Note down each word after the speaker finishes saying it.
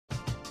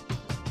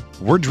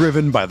We're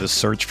driven by the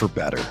search for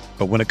better.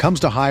 But when it comes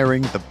to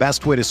hiring, the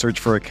best way to search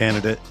for a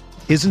candidate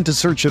isn't to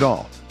search at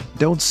all.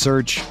 Don't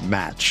search,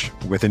 match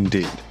with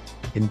Indeed.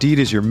 Indeed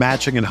is your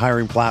matching and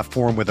hiring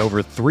platform with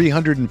over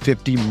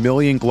 350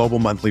 million global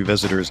monthly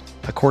visitors,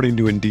 according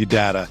to Indeed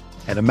data,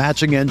 and a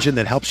matching engine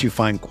that helps you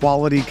find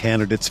quality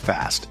candidates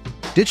fast.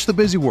 Ditch the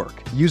busy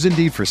work. Use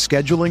Indeed for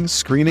scheduling,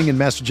 screening, and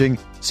messaging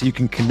so you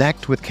can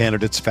connect with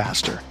candidates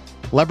faster.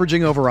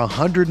 Leveraging over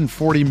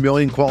 140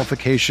 million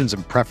qualifications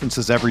and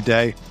preferences every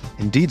day,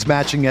 Indeed's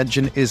matching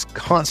engine is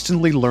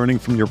constantly learning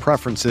from your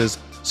preferences,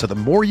 so the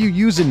more you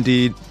use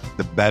Indeed,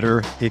 the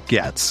better it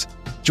gets.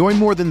 Join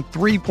more than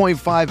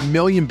 3.5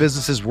 million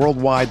businesses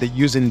worldwide that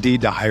use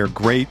Indeed to hire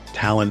great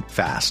talent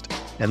fast.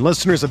 And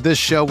listeners of this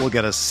show will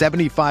get a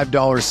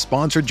 $75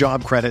 sponsored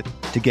job credit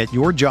to get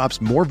your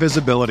jobs more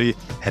visibility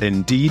at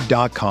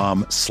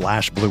Indeed.com/Blue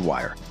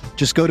Wire.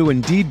 Just go to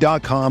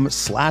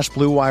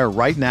Indeed.com/Blue Wire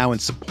right now and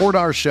support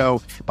our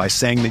show by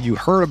saying that you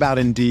heard about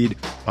Indeed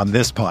on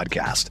this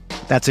podcast.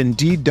 That's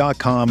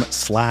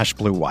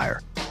Indeed.com/Blue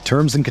Wire.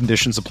 Terms and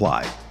conditions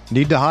apply.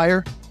 Need to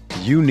hire?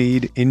 You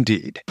need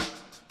Indeed.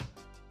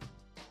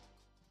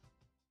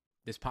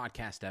 This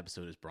podcast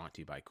episode is brought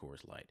to you by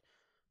Coors Light.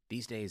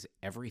 These days,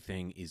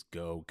 everything is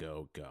go,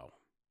 go, go.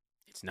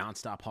 It's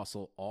nonstop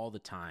hustle all the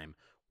time.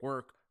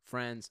 Work,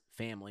 friends,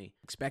 family,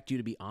 expect you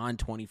to be on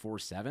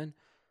 24/7.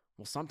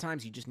 Well,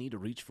 sometimes you just need to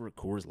reach for a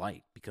Coors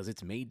Light because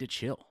it's made to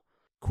chill.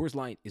 Coors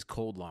Light is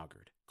cold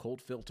lagered,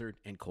 cold filtered,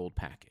 and cold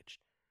packaged.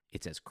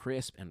 It's as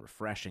crisp and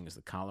refreshing as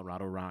the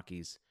Colorado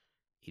Rockies.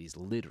 It is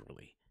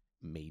literally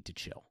made to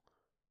chill.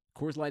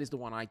 Coors Light is the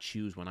one I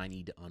choose when I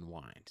need to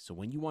unwind. So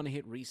when you want to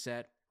hit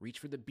reset, reach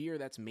for the beer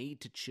that's made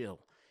to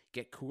chill.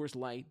 Get Coors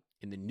Light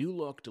in the new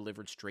look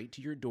delivered straight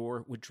to your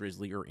door with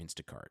Drizzly or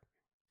Instacart.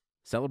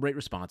 Celebrate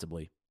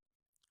responsibly.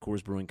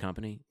 Coors Brewing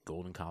Company,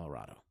 Golden,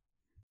 Colorado.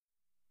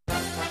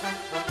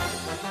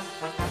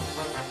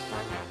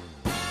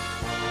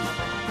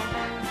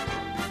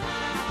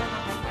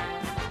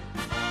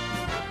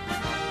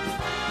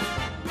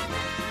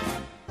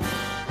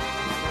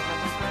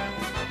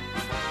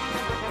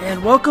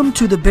 And welcome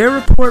to the Bear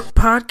Report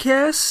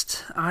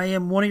podcast. I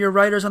am one of your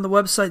writers on the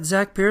website,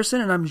 Zach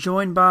Pearson, and I'm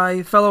joined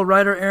by fellow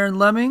writer Aaron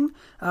Lemming.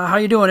 How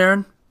you doing,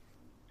 Aaron?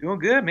 Doing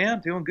good, man.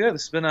 Doing good.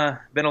 This has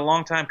been a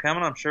long time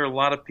coming. I'm sure a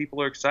lot of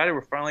people are excited.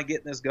 We're finally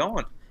getting this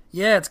going.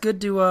 Yeah, it's good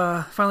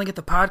to finally get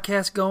the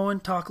podcast going,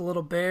 talk a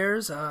little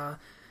Bears.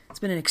 It's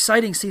been an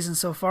exciting season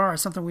so far.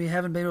 It's something we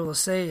haven't been able to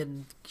say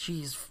in,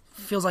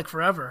 feels like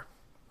forever.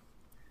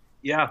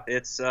 Yeah,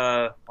 it's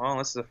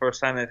this is the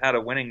first time they've had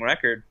a winning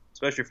record,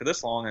 especially for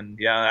this long. And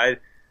yeah,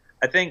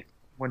 I think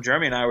when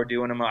Jeremy and I were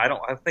doing them, I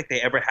don't think they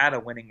ever had a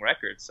winning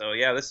record. So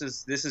yeah, this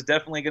is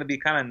definitely going to be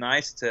kind of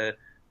nice to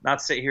not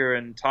sit here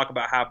and talk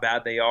about how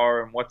bad they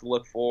are and what to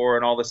look for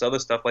and all this other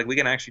stuff. Like, we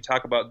can actually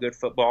talk about good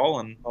football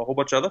and a whole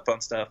bunch of other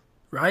fun stuff.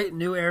 Right,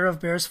 new era of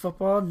Bears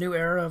football, new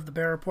era of the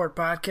Bear Report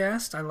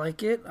podcast. I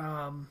like it.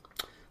 So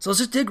let's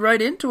just dig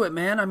right into it,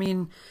 man. I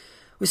mean,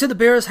 we said the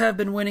Bears have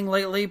been winning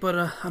lately, but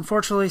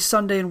unfortunately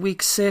Sunday in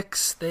Week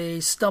 6, they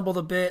stumbled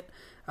a bit.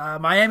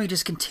 Miami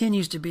just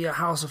continues to be a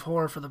house of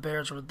horror for the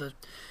Bears with the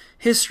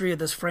history of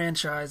this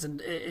franchise, and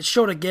it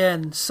showed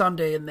again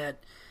Sunday in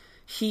that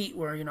heat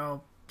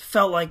where,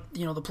 felt like,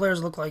 the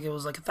players looked like it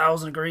was like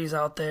 1,000 degrees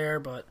out there.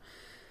 But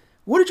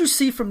what did you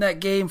see from that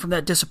game, from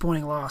that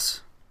disappointing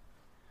loss?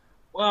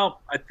 Well,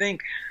 I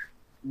think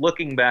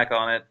looking back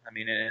on it, I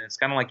mean, and it's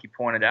kind of like you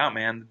pointed out,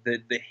 man,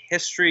 the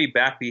history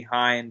back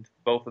behind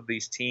both of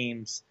these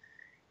teams,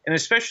 and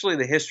especially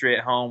the history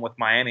at home with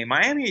Miami.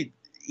 Miami,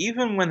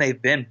 even when they've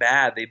been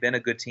bad, they've been a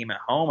good team at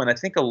home. And I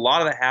think a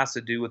lot of that has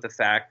to do with the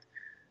fact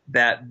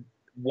that,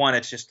 one,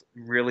 it's just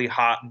really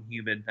hot and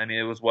humid. I mean,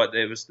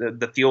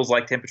 the feels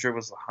like temperature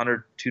was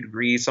 102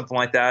 degrees, something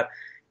like that.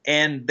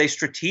 And they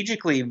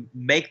strategically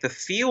make the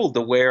field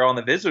to where on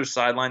the visitor's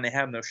sideline they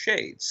have no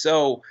shade.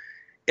 So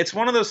it's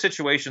one of those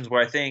situations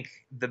where I think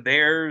the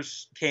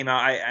Bears came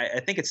out.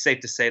 I think it's safe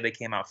to say they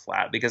came out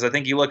flat, because I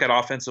think you look at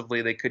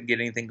offensively, they couldn't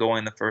get anything going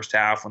in the first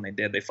half. When they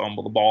did, they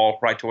fumbled the ball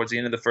right towards the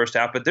end of the first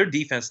half. But their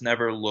defense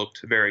never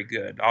looked very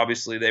good.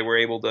 Obviously, they were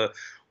able to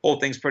hold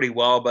things pretty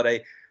well, but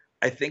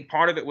I think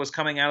part of it was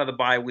coming out of the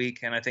bye week,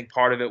 and I think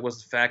part of it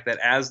was the fact that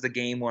as the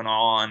game went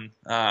on,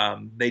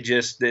 they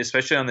just,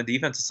 especially on the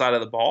defensive side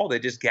of the ball, they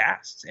just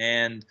gassed.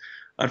 And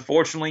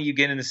unfortunately, you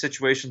get into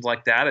situations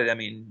like that. I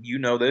mean, you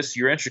know this.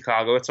 You're in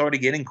Chicago. It's already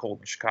getting cold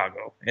in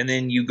Chicago. And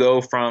then you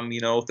go from,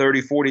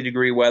 30,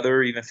 40-degree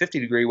weather, even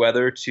 50-degree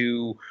weather,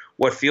 to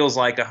what feels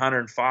like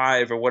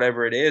 105 or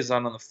whatever it is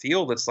on the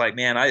field. It's like,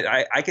 man,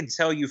 I can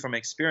tell you from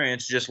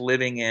experience, just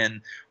living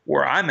in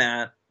where I'm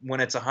at, when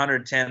it's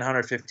 110,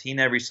 115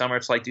 every summer,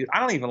 it's like, dude,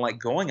 I don't even like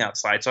going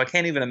outside. So I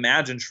can't even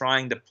imagine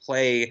trying to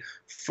play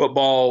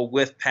football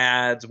with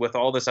pads, with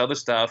all this other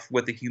stuff,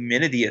 with the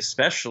humidity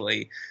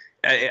especially.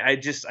 I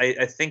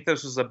think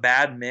this was a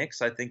bad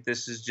mix. I think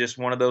this is just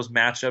one of those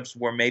matchups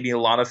where maybe a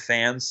lot of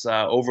fans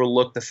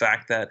overlook the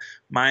fact that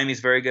Miami's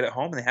very good at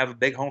home and they have a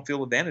big home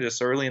field advantage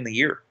this early in the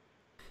year.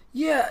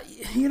 Yeah,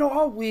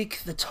 all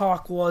week the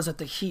talk was that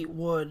the Heat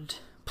would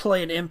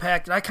play an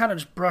impact, and I kind of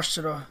just brushed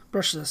it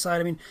aside.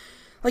 I mean,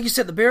 like you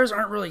said, the Bears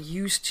aren't really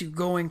used to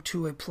going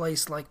to a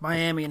place like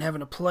Miami and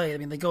having to play. I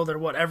mean, they go there,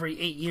 every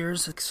 8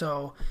 years?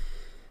 So,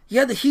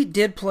 yeah, the Heat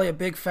did play a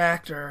big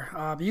factor.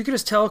 But you could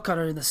just tell kind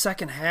of in the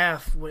second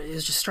half, it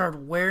just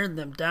started wearing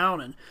them down.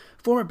 And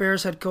former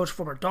Bears head coach,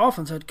 former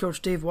Dolphins head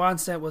coach Dave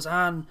Wannstedt was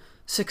on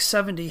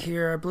 670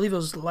 here. I believe it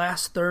was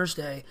last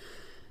Thursday.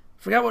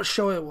 Forgot what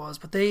show it was,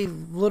 but they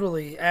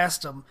literally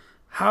asked him,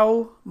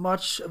 how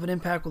much of an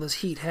impact will this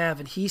Heat have?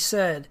 And he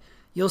said,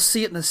 you'll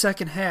see it in the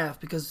second half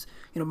because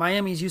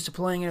Miami's used to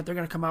playing it. They're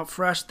going to come out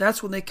fresh.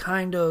 That's when they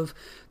kind of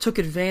took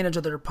advantage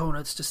of their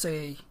opponents, to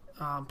say,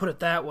 put it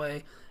that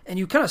way. And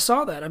you kind of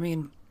saw that. I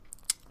mean,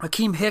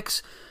 Akeem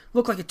Hicks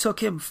looked like it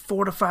took him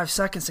 4 to 5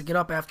 seconds to get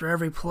up after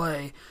every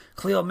play.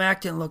 Khalil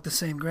Mack didn't look the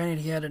same. Granted,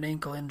 he had an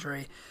ankle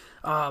injury.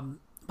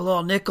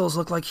 Bilal Nichols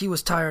looked like he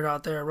was tired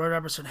out there. Roy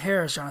Robertson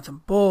Harris,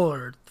 Jonathan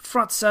Bullard.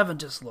 Front seven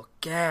just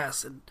looked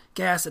gas. And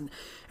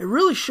it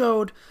really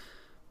showed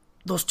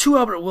those 2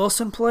 Albert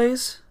Wilson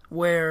plays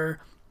where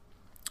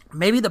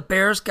maybe the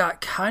Bears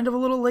got kind of a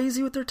little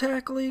lazy with their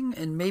tackling,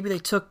 and maybe they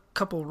took a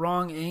couple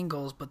wrong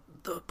angles, but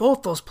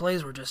both those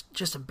plays were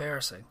just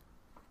embarrassing.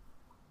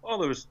 Well,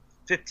 there was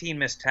 15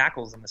 missed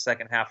tackles in the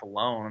second half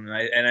alone,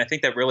 and I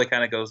think that really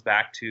kind of goes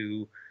back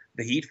to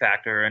the Heat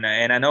factor. And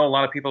I know a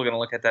lot of people are going to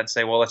look at that and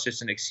say, well, that's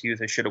just an excuse.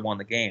 They should have won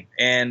the game.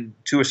 And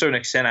to a certain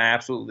extent, I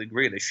absolutely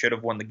agree. They should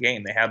have won the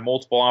game. They had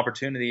multiple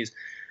opportunities.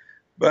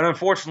 But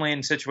unfortunately,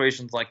 in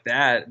situations like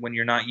that, when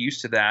you're not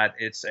used to that,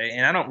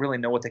 and I don't really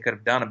know what they could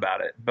have done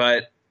about it.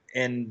 But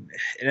and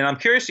I'm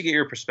curious to get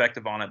your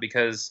perspective on it,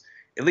 because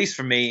at least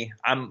for me,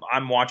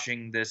 I'm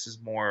watching this as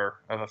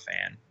more of a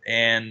fan,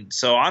 and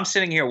so I'm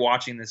sitting here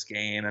watching this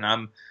game, and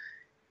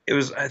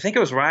I think it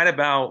was right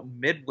about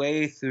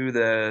midway through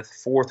the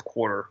fourth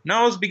quarter.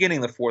 No, it was the beginning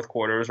of the fourth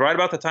quarter. It was right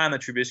about the time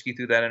that Trubisky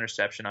threw that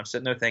interception. I'm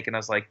sitting there thinking, I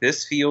was like,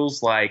 this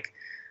feels like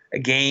a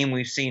game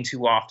we've seen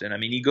too often. I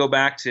mean, you go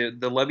back to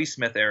the Lovie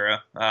Smith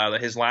era,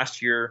 his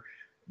last year,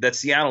 that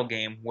Seattle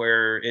game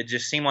where it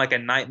just seemed like a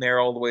nightmare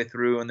all the way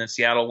through, and then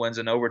Seattle wins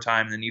in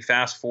overtime. And then you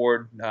fast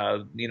forward,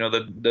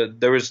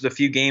 there was the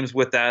few games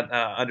with that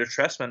under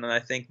Trestman, and I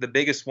think the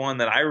biggest one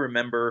that I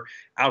remember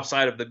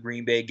outside of the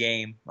Green Bay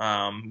game,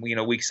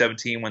 week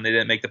 17 when they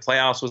didn't make the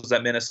playoffs, was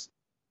that Minnesota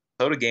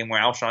game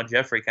where Alshon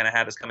Jeffrey kind of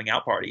had his coming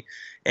out party,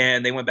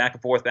 and they went back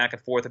and forth.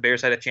 The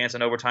Bears had a chance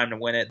in overtime to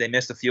win it. They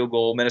missed a field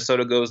goal.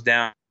 Minnesota goes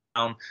down,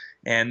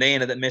 and they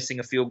ended up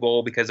missing a field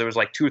goal because there was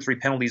like 2 or 3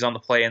 penalties on the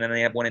play, and then they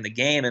ended up winning the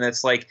game. And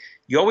it's like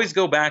you always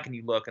go back and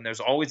you look, and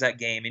there's always that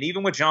game. And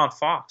even with John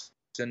Fox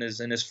in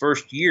his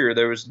first year,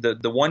 there was the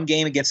one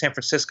game against San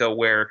Francisco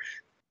where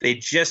they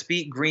just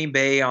beat Green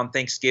Bay on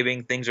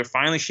Thanksgiving. Things are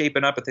finally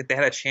shaping up. I think they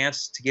had a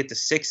chance to get to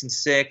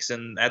 6-6,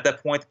 and at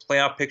that point, the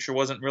playoff picture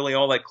wasn't really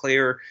all that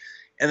clear.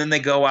 And then they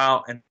go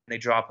out and they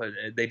drop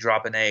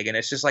an egg, and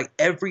it's just like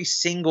every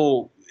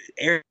single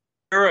era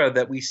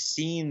that we've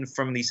seen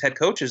from these head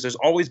coaches, there's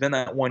always been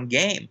that one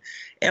game.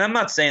 And I'm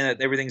not saying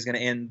that everything's going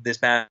to end this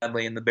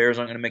badly and the Bears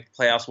aren't going to make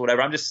the playoffs or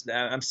whatever.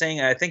 I'm saying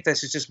I think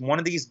this is just one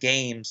of these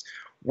games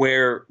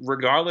where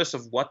regardless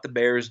of what the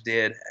Bears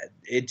did,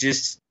 it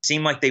just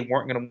seemed like they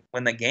weren't going to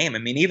win that game. I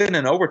mean, even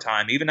in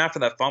overtime, even after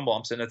that fumble,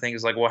 I'm sitting there thinking,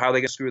 well, how are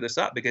they going to screw this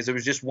up? Because it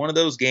was just one of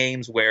those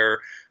games where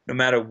no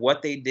matter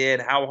what they did,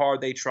 how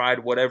hard they tried,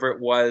 whatever it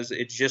was,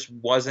 it just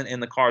wasn't in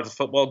the cards. The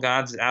football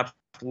gods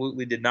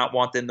absolutely did not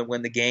want them to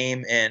win the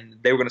game, and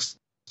they were going to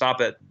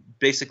stop at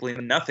basically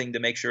nothing to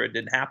make sure it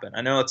didn't happen.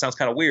 I know it sounds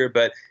kind of weird,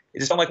 but it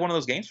just felt like one of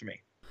those games for me.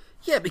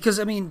 Yeah, because,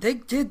 I mean, they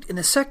did,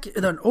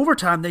 in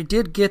overtime, they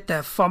did get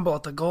that fumble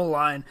at the goal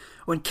line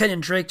when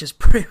Kenyon Drake just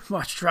pretty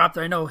much dropped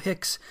it. I know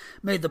Hicks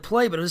made the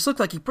play, but it just looked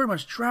like he pretty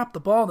much dropped the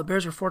ball, and the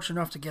Bears were fortunate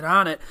enough to get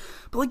on it.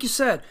 But like you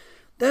said,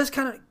 that has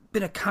kind of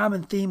been a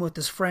common theme with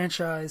this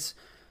franchise.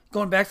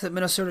 Going back to the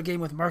Minnesota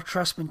game with Mark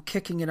Trestman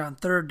kicking it on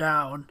third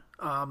down,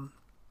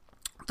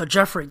 the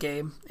Jeffrey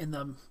game in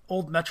the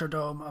old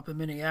Metrodome up in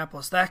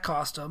Minneapolis, that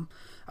cost him.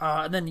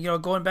 And then,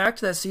 going back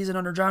to that season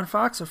under John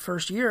Fox, the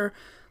first year,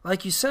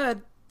 like you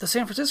said, the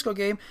San Francisco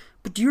game.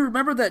 But do you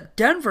remember that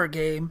Denver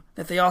game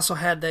that they also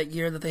had that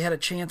year that they had a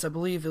chance? I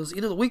believe it was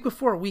either the week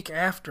before or week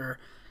after.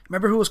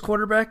 Remember who was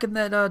quarterback in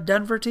that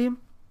Denver team?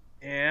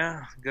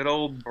 Yeah, good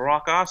old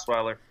Brock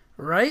Osweiler.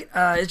 Right?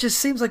 It just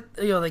seems like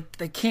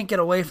they can't get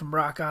away from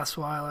Brock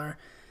Osweiler.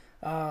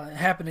 It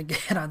happened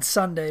again on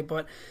Sunday,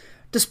 but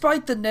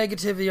despite the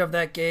negativity of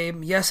that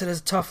game, yes, it is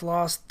a tough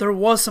loss. There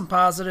was some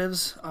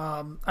positives.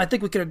 I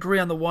think we could agree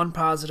on the one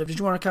positive. Did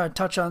you want to kind of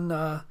touch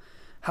on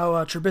how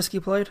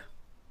Trubisky played?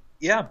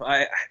 Yeah,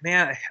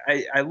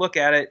 I look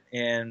at it,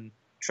 and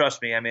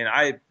trust me, I mean,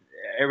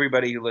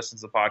 everybody who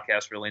listens to the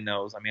podcast really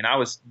knows. I mean, I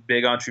was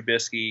big on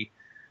Trubisky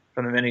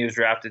from the minute he was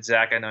drafted.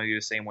 Zach, I know you're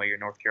the same way. You're a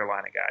North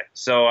Carolina guy.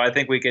 So I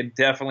think we can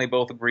definitely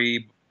both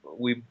agree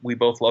we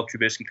both love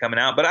Trubisky coming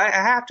out. But I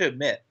have to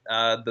admit,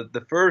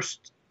 the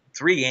first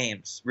 3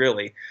 games,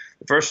 really,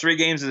 the first 3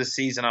 games of the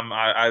season,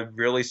 I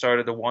really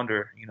started to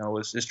wonder,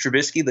 is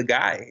Trubisky the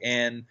guy?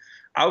 And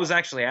I was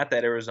actually at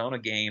that Arizona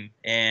game,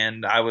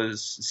 and I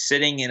was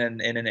sitting in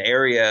an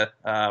area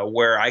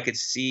where I could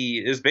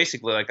see it was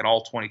basically like an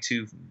all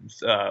 22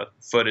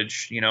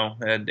 footage,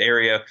 an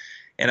area.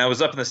 And I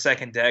was up in the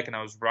second deck, and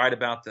I was right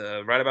about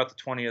the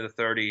 20 or the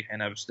 30,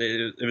 and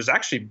it was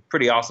actually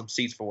pretty awesome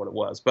seats for what it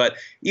was. But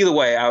either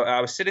way, I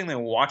was sitting there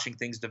watching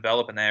things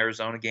develop in the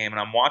Arizona game, and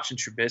I'm watching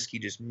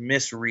Trubisky just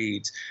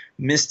misreads,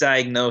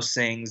 misdiagnose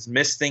things,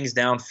 miss things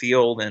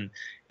downfield,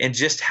 and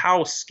just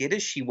how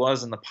skittish he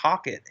was in the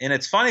pocket. And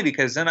it's funny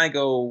because then I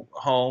go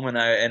home and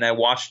I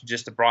watched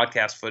just the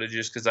broadcast footage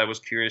just because I was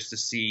curious to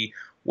see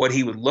what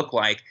he would look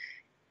like.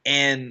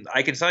 And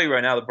I can tell you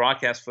right now, the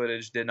broadcast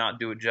footage did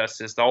not do it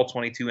justice. The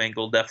all-22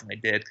 angle definitely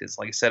did because,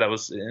 like I said, I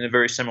was in a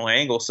very similar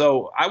angle.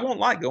 So I won't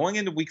lie. Going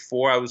into week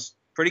 4, I was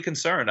pretty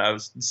concerned. I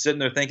was sitting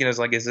there thinking, I was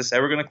like, is this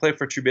ever going to click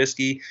for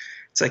Trubisky?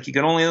 It's like you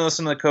can only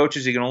listen to the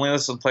coaches. You can only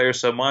listen to players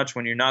so much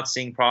when you're not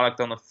seeing product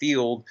on the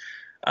field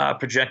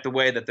project the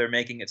way that they're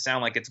making it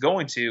sound like it's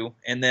going to.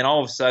 And then all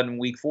of a sudden,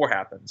 week 4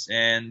 happens.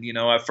 And,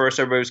 at first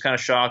everybody was kind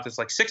of shocked. It's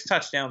like 6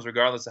 touchdowns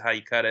regardless of how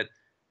you cut it.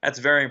 That's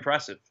very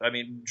impressive. I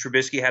mean,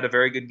 Trubisky had a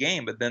very good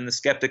game, but then the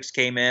skeptics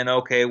came in.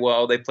 Okay,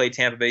 well, they played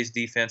Tampa Bay's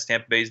defense.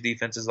 Tampa Bay's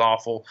defense is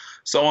awful,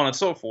 so on and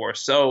so forth.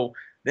 So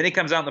then he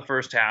comes out in the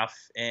first half,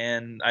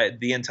 and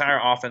the entire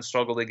offense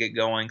struggled to get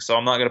going. So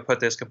I'm not going to put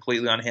this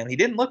completely on him. He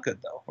didn't look good,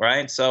 though,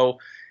 right? So,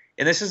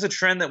 and this is a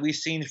trend that we've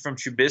seen from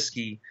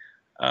Trubisky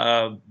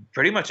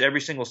pretty much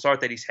every single start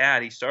that he's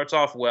had. He starts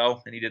off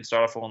well, and he didn't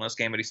start off well in this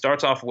game, but he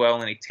starts off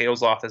well, and he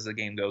tails off as the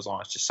game goes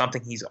on. It's just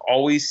something he's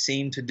always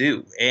seemed to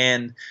do.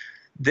 And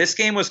this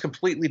game was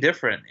completely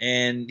different,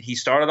 and he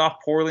started off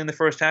poorly in the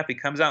first half. He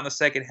comes out in the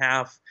second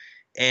half,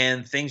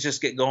 and things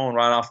just get going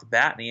right off the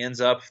bat, and he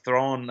ends up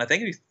throwing – I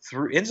think he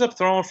ends up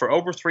throwing for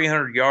over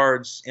 300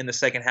 yards in the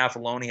second half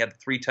alone. He had the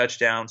 3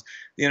 touchdowns,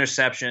 the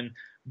interception.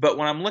 But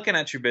when I'm looking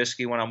at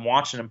Trubisky, when I'm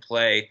watching him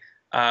play –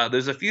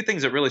 there's a few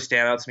things that really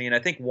stand out to me, and I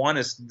think one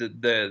is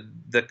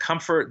the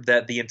comfort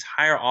that the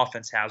entire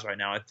offense has right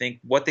now. I think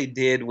what they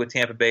did with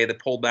Tampa Bay, they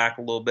pulled back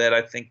a little bit.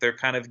 I think they're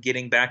kind of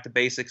getting back to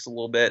basics a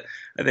little bit.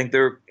 I think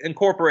they're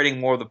incorporating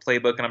more of the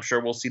playbook, and I'm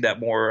sure we'll see that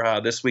more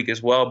this week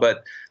as well.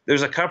 But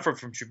there's a comfort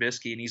from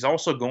Trubisky, and he's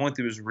also going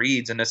through his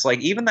reads. And it's like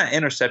even that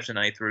interception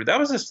that he threw, that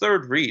was his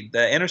 3rd read.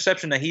 The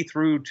interception that he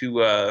threw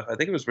to, I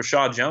think it was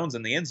Rashad Jones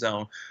in the end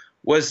zone,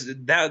 was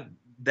that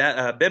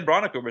Ben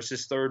Braunecker was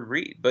his 3rd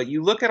read. But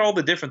you look at all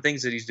the different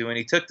things that he's doing.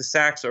 He took the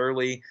sacks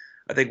early.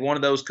 I think one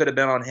of those could have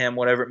been on him,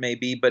 whatever it may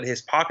be. But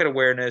his pocket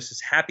awareness,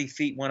 his happy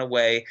feet went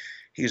away.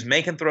 He was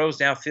making throws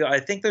downfield. I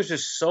think there's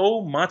just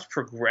so much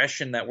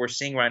progression that we're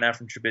seeing right now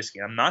from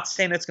Trubisky. I'm not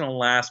saying it's going to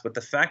last, but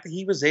the fact that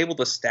he was able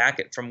to stack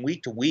it from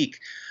week to week,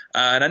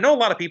 and I know a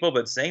lot of people have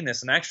been saying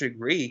this, and I actually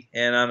agree,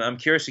 and I'm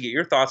curious to get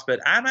your thoughts,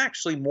 but I'm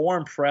actually more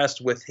impressed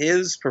with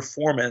his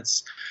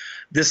performance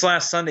this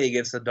last Sunday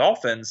against the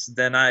Dolphins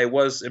than I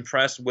was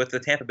impressed with the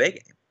Tampa Bay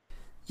game.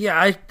 Yeah,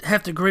 I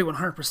have to agree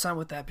 100%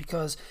 with that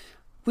because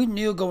we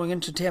knew going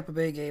into the Tampa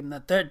Bay game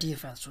that their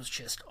defense was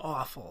just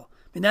awful.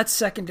 I mean, that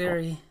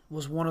secondary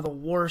was one of the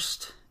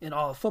worst in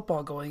all of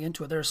football going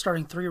into it. They were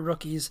starting 3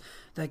 rookies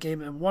that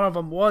game, and one of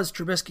them was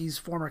Trubisky's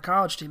former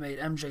college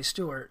teammate, MJ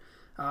Stewart.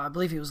 I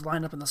believe he was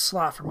lined up in the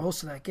slot for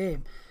most of that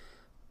game.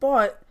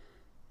 But,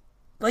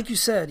 like you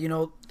said,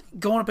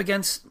 going up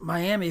against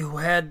Miami,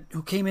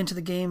 who came into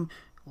the game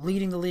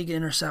leading the league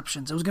in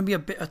interceptions, it was going to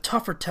be a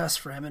tougher test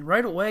for him. And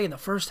right away in the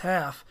first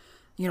half,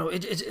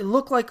 it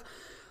looked like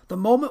the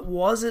moment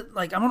wasn't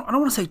like I don't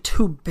want to say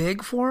too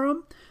big for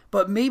him,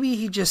 but maybe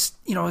he just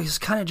he's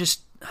kind of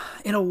just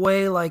in a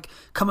way like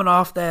coming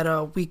off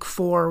that week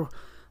 4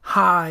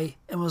 high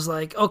and was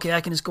like, okay,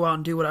 I can just go out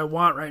and do what I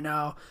want right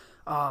now.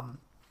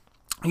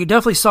 You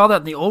definitely saw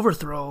that in the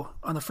overthrow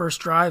on the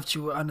first drive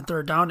on the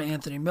 3rd down to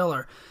Anthony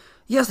Miller.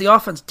 Yes, the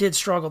offense did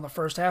struggle in the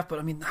first half, but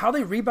I mean, how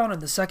they rebounded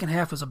in the second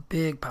half was a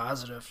big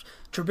positive.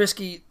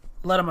 Trubisky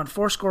led them on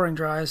 4 scoring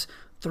drives.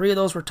 3 of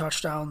those were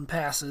touchdown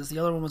passes. The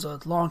other one was a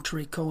long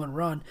Tariq Cohen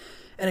run.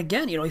 And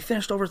again, he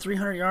finished over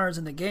 300 yards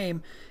in the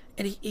game.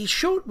 And he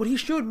showed what he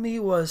showed me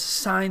was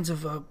signs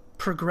of a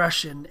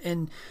progression.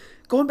 And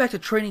going back to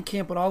training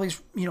camp when all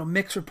these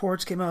mixed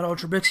reports came out,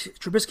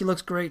 Trubisky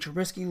looks great,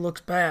 Trubisky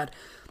looks bad.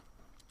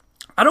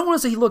 I don't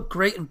want to say he looked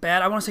great and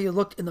bad. I want to say he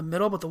looked in the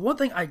middle. But the one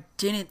thing I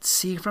didn't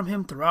see from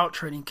him throughout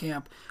training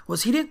camp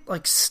was he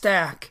didn't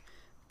stack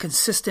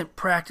consistent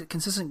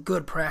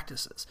good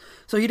practices.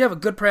 So he'd have a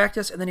good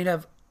practice and then he'd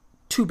have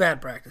 2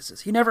 bad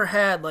practices. He never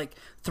had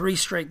 3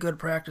 straight good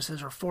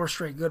practices or 4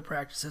 straight good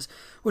practices,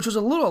 which was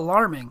a little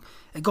alarming.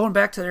 And going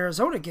back to the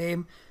Arizona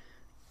game,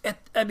 I'd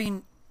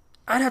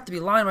have to be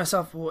lying to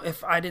myself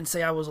if I didn't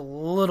say I was a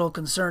little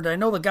concerned. I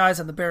know the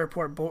guys on the Bear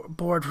Report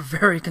board were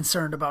very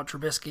concerned about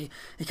Trubisky.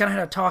 You kind of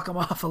had to talk him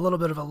off a little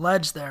bit of a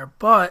ledge there.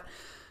 But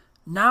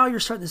now you're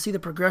starting to see the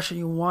progression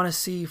you want to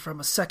see from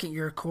a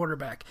second-year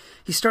quarterback.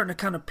 He's starting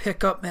to kind of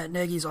pick up Matt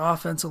Nagy's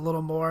offense a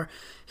little more.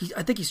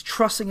 I think he's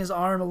trusting his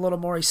arm a little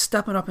more. He's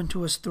stepping up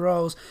into his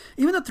throws.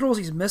 Even the throws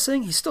he's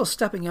missing, he's still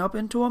stepping up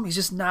into them. He's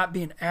just not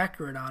being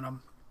accurate on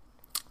them.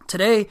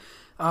 Today,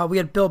 We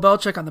had Bill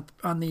Belichick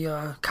on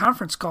the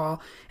conference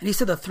call, and he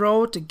said the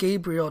throw to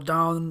Gabriel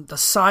down the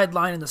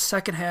sideline in the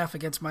second half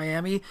against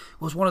Miami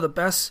was one of the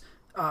best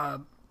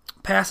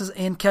passes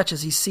and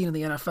catches he's seen in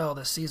the NFL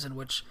this season.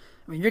 Which,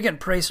 I mean, you're getting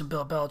praise from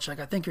Bill Belichick.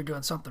 I think you're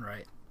doing something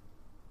right.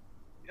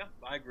 Yeah,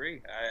 I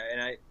agree.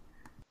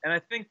 And I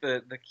think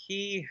the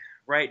key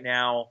right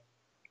now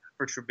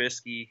for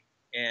Trubisky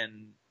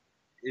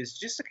is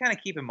just to kind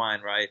of keep in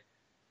mind, right?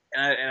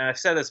 And I've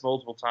said this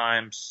multiple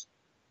times.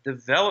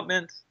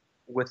 Development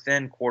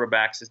within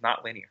quarterbacks is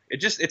not linear.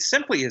 It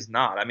simply is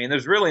not. I mean,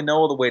 there's really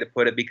no other way to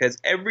put it, because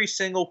every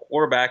single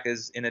quarterback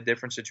is in a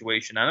different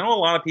situation. I know a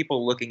lot of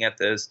people looking at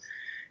this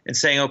and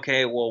saying,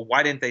 okay, well,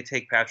 why didn't they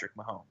take Patrick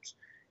Mahomes?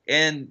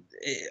 And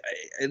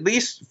at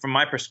least from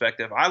my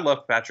perspective, I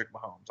love Patrick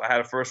Mahomes. I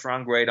had a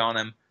first-round grade on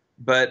him.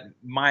 But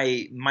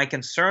my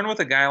concern with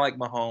a guy like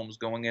Mahomes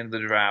going into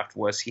the draft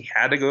was he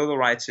had to go to the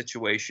right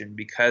situation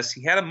because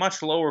he had a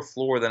much lower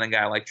floor than a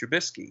guy like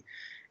Trubisky.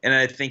 And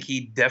I think he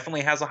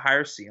definitely has a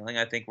higher ceiling.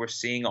 I think we're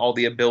seeing all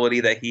the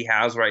ability that he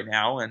has right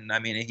now. And, I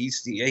mean,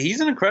 he's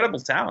an incredible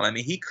talent. I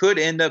mean, he could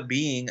end up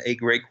being a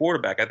great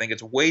quarterback. I think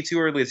it's way too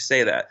early to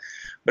say that.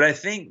 But I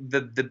think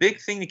the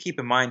big thing to keep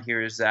in mind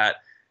here is that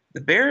the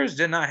Bears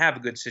did not have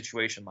a good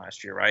situation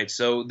last year, right?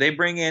 So they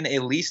bring in,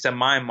 at least in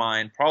my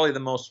mind, probably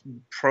the most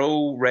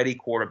pro-ready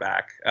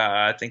quarterback.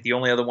 I think the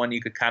only other one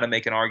you could kind of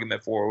make an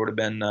argument for would have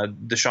been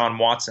Deshaun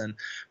Watson.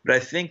 But I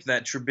think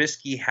that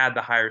Trubisky had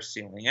the higher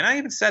ceiling. And I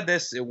even said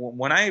this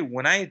when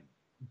I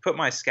put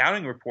my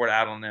scouting report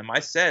out on him.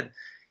 I said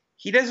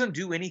he doesn't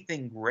do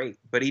anything great,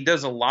 but he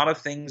does a lot of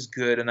things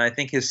good. And I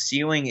think his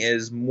ceiling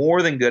is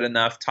more than good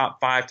enough, top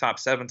 5, top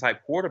 7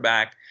 type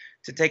quarterback,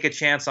 to take a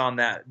chance on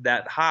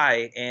that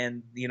high.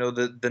 And, you know,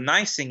 the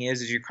nice thing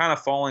is you're kind of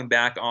falling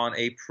back on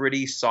a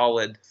pretty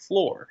solid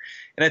floor.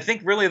 And I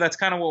think really that's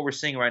kind of what we're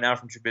seeing right now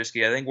from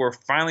Trubisky. I think we're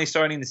finally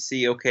starting to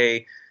see,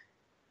 okay,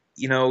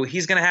 you know,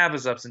 he's going to have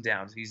his ups and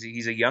downs.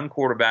 He's a young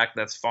quarterback.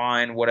 That's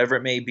fine, whatever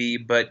it may be.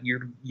 But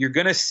you're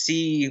going to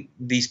see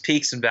these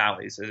peaks and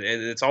valleys.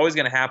 It's always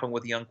going to happen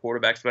with young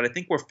quarterbacks. But I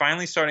think we're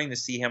finally starting to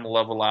see him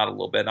level out a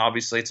little bit. And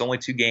obviously, it's only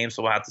 2 games,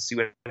 so we'll have to see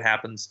what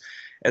happens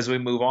as we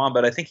move on.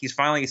 But I think he's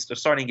finally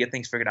starting to get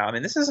things figured out. I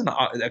mean, this is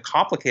a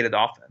complicated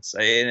offense.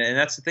 And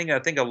that's the thing I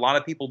think a lot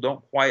of people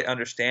don't quite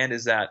understand,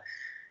 is that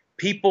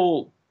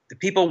people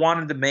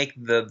wanted to make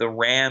the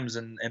Rams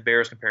and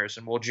Bears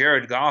comparison. Well,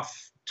 Jared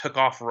Goff took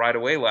off right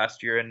away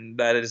last year, and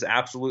that is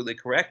absolutely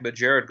correct. But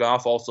Jared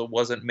Goff also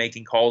wasn't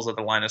making calls at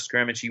the line of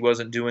scrimmage. He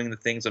wasn't doing the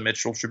things that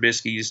Mitchell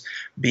Trubisky's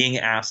being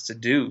asked to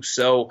do.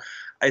 So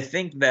I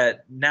think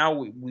that now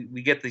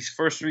we get these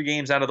first 3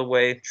 games out of the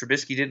way.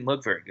 Trubisky didn't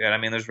look very good. I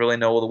mean, there's really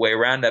no other way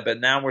around that.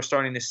 But now we're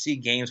starting to see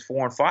games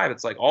 4 and 5.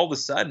 It's like all of a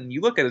sudden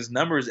you look at his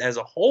numbers as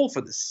a whole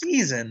for the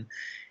season,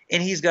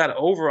 and he's got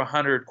over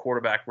 100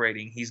 quarterback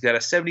rating. He's got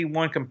a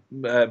 71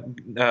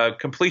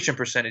 completion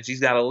percentage. He's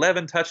got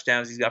 11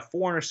 touchdowns. He's got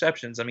 4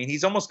 interceptions. I mean,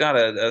 he's almost got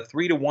a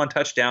 3-to-1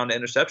 touchdown to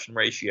interception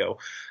ratio.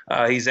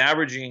 He's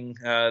averaging,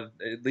 at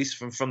least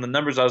from the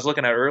numbers I was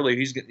looking at earlier,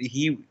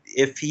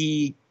 if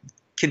he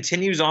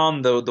continues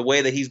on the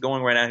way that he's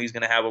going right now, he's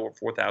going to have over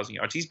 4,000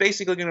 yards. He's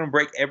basically going to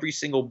break every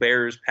single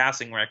Bears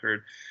passing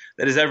record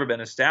that has ever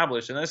been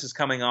established. And this is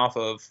coming off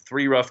of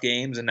 3 rough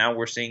games, and now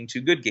we're seeing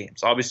 2 good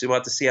games. Obviously, we'll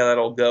have to see how that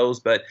all goes.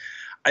 But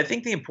I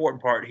think the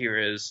important part here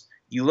is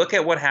you look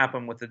at what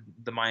happened with in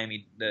the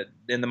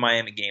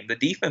Miami game. The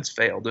defense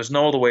failed. There's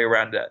no other way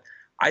around that.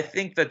 I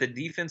think that the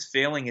defense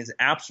failing is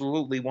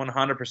absolutely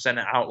 100% an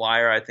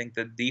outlier. I think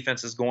the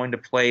defense is going to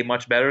play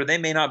much better. They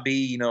may not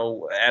be,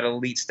 at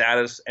elite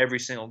status every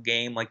single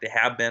game like they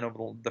have been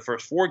over the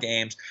first 4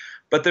 games,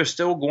 but they're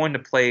still going to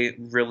play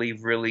really,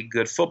 really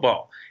good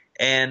football.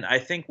 And I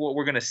think what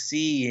we're going to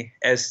see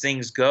as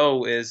things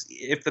go is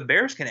if the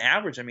Bears can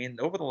average, I mean,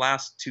 over the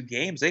last 2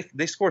 games,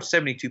 they scored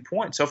 72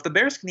 points. So if the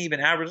Bears can even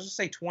average, let's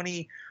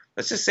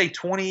just say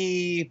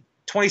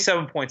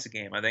 27 points a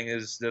game, I think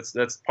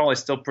that's probably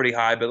still pretty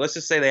high, but let's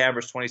just say they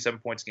average 27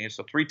 points a game.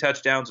 So 3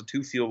 touchdowns and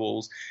 2 field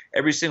goals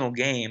every single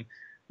game.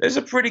 There's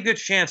a pretty good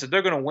chance that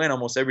they're going to win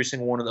almost every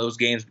single one of those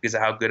games because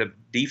of how good a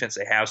defense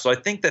they have. So I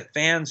think that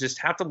fans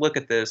just have to look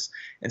at this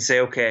and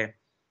say, okay,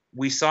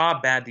 we saw a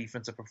bad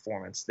defensive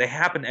performance. They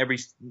happen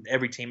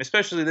every team,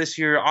 especially this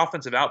year.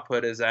 Offensive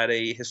output is at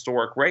a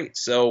historic rate.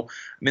 So,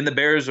 I mean, the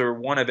Bears are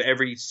one of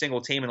every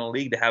single team in the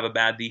league to have a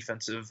bad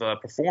defensive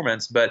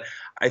performance. But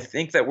I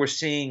think that we're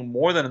seeing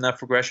more than enough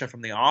progression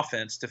from the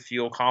offense to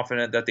feel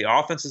confident that the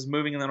offense is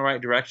moving in the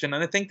right direction.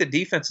 And I think the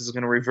defense is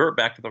going to revert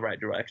back to the right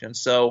direction.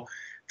 So,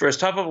 for as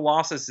tough of a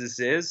loss as this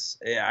is,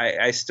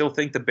 I still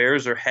think the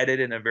Bears are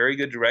headed in a very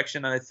good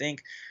direction. And I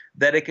think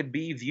that it could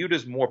be viewed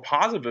as more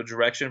positive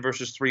direction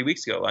versus 3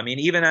 weeks ago. I mean,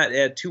 even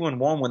at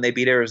 2-1 when they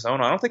beat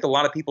Arizona, I don't think a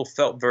lot of people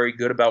felt very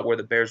good about where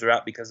the Bears are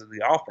at because of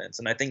the offense.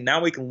 And I think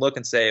now we can look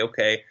and say,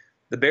 okay,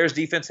 the Bears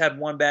defense had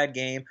 1 bad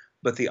game,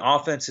 but the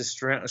offense is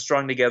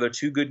strung together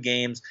 2 good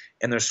games,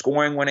 and they're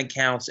scoring when it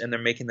counts, and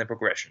they're making the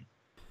progression.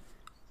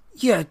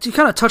 Yeah, to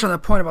kind of touch on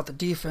that point about the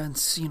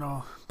defense,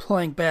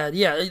 playing bad.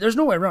 Yeah, there's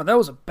no way around. That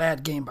was a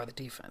bad game by the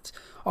defense.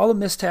 All the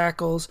missed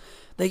tackles.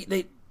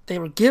 They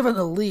were given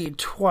a lead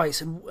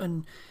twice,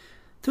 and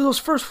through those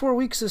first 4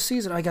 weeks of the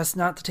season, I guess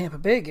not the Tampa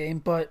Bay game,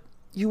 but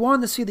you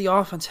wanted to see the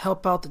offense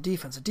help out the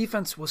defense. The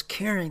defense was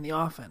carrying the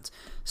offense.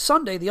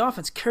 Sunday, the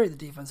offense carried the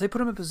defense. They put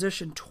them in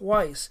position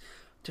twice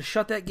to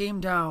shut that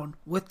game down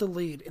with the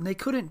lead, and they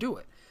couldn't do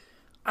it.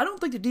 I don't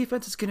think the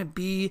defense is going to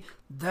be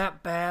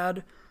that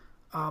bad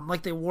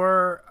like they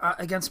were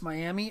against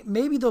Miami.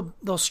 Maybe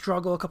they'll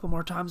struggle a couple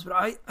more times, but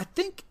I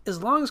think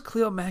as long as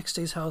Khalil Mack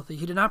stays healthy,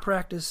 he did not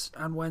practice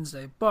on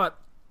Wednesday, but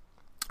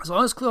as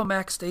long as Khalil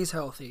Mack stays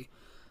healthy,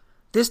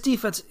 this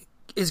defense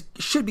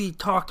should be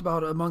talked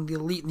about among the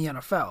elite in the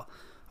NFL.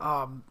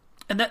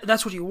 And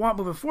that's what you want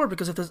moving forward,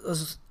 because if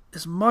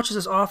as much as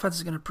this offense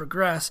is going to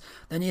progress,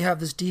 then you have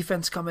this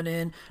defense coming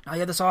in. Now you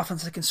have this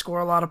offense that can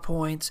score a lot of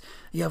points.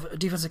 You have a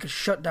defense that can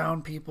shut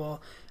down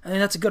people. I think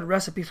that's a good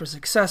recipe for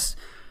success.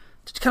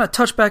 To kind of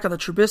touch back on the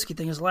Trubisky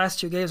thing, his last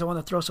 2 games, I want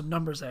to throw some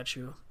numbers at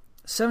you.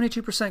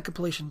 72%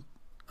 completion,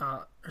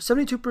 or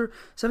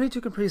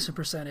 72 completion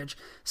percentage,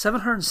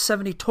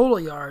 770 total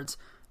yards,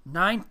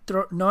 9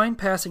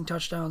 passing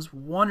touchdowns,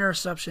 1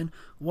 interception,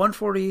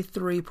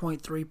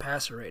 143.3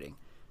 passer rating.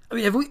 I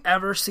mean, have we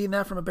ever seen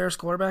that from a Bears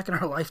quarterback in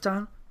our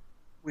lifetime?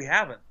 We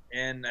haven't.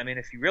 And, I mean,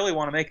 if you really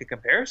want to make a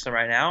comparison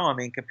right now, I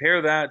mean,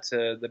 compare that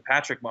to the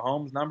Patrick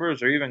Mahomes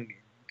numbers, or even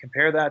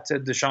compare that to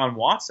Deshaun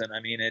Watson. I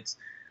mean,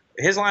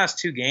 his last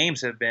 2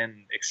 games have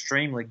been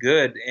extremely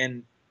good.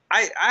 And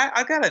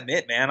I got to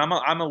admit, man,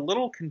 I'm a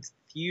little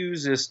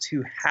confused as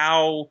to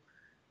how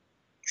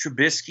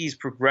Trubisky's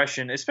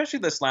progression, especially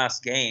this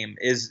last game,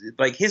 is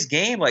like his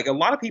game. Like, a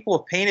lot of people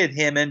have painted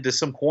him into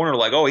some corner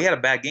like, oh, he had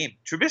a bad game.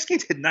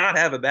 Trubisky did not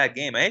have a bad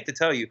game. I hate to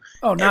tell you.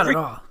 Oh, not at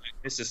all.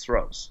 It's his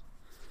throws.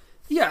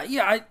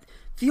 Yeah.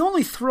 The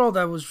only throw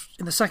that was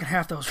in the second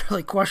half that was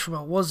really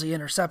questionable was the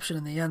interception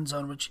in the end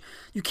zone, which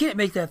you can't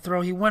make that throw.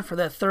 He went for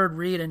that third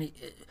read, and the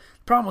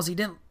problem was he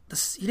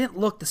didn't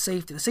look the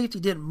safety. The safety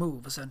didn't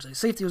move, essentially. The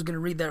safety was going to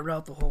read that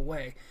route the whole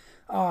way.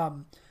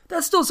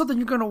 That's still something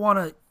you're going to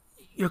want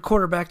your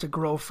quarterback to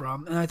grow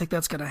from, and I think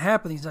that's going to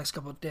happen these next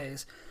couple of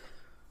days,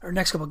 or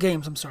next couple of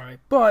games, I'm sorry.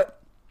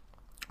 But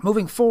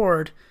moving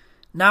forward,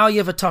 now you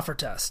have a tougher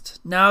test.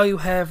 Now you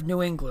have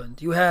New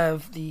England. You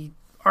have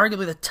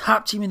arguably the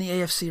top team in the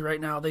AFC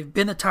right now. They've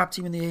been the top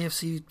team in the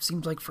AFC,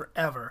 seems like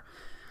forever.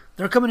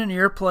 They're coming into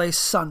your place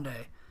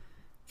Sunday,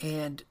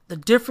 and the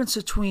difference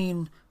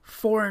between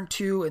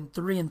 4-2 and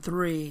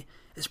 3-3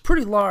 is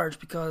pretty large,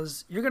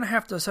 because you're going to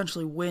have to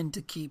essentially win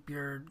to keep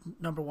your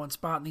number 1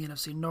 spot in the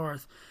NFC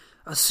North,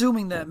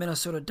 assuming that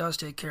Minnesota does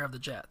take care of the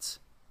Jets.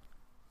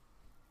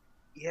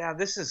 Yeah,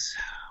 this is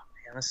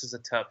a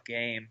tough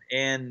game.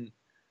 And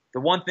the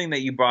one thing that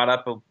you brought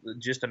up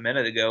just a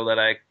minute ago that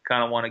I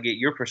kind of want to get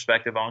your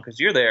perspective on, because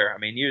you're there. I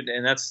mean,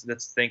 and that's the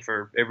thing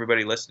for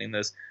everybody listening to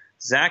this.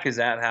 Zach is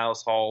at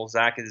House Hall.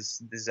 Zach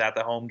is at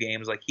the home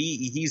games. Like,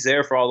 he's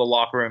there for all the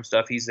locker room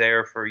stuff. He's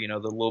there for, the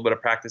little bit of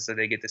practice that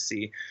they get to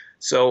see.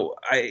 So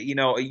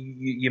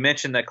you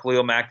mentioned that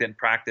Khalil Mack didn't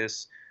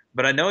practice,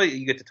 but I know that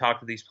you get to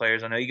talk to these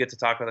players. I know you get to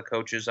talk to the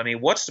coaches. I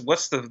mean, what's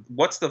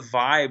the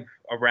vibe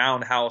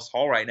around House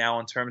Hall right now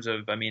in terms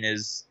of, I mean,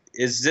 is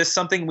this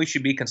something we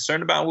should be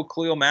concerned about with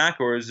Khalil Mack,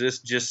 or is this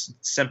just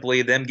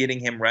simply them getting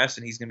him rest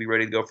and he's going to be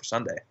ready to go for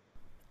Sunday?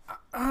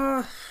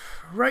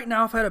 Right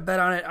now, if I had a bet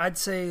on it, I'd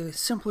say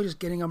simply just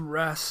getting him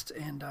rest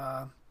and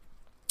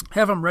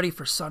have him ready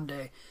for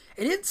Sunday.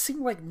 It didn't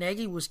seem like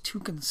Nagy was too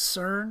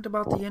concerned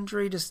about the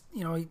injury. Just,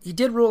 he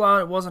did rule out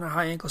it wasn't a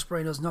high ankle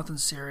sprain. It was nothing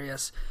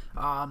serious.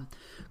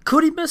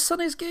 Could he miss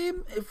Sunday's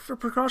game for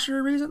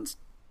precautionary reasons?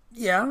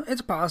 Yeah,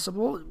 it's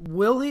possible.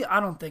 Will he? I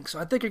don't think so.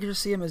 I think you're going to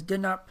see him as did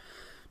not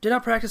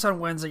practice on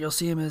Wednesday. You'll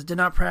see him as did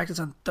not practice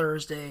on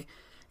Thursday.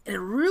 And it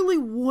really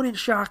wouldn't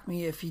shock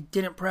me if he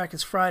didn't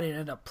practice Friday and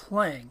ended up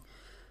playing.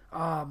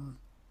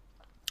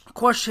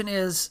 Question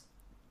is,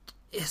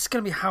 it's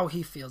going to be how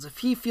he feels. If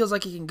he feels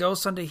like he can go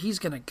Sunday, he's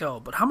going to go.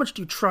 But how much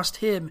do you trust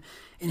him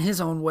in his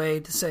own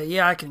way to say,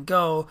 yeah, I can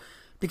go?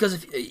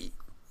 Because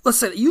let's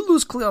say you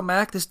lose Khalil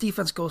Mack, this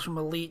defense goes from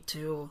elite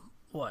to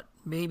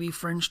maybe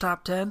fringe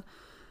top 10.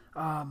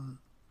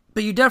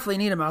 But you definitely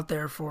need him out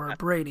there for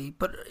Brady.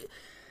 But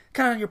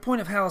kind of your point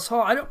of Halas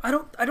Hall,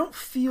 I don't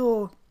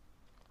feel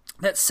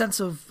that sense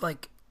of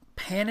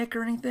panic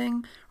or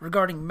anything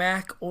regarding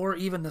Mack or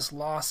even this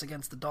loss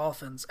against the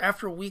Dolphins.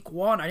 After week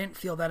 1, I didn't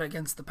feel that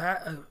against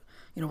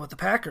with the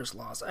Packers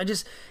loss.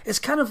 It's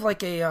kind of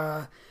like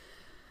it's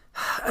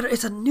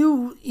a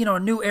new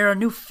era,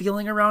 new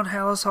feeling around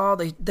Halas Hall.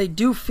 They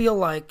do feel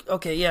like,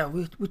 okay, yeah,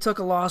 we took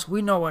a loss.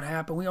 We know what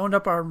happened. We owned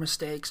up our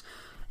mistakes.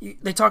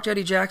 They talked to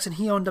Eddie Jackson.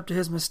 He owned up to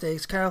his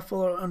mistakes. Kyle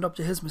Fuller owned up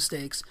to his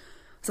mistakes.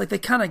 It's like they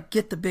kind of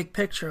get the big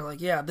picture.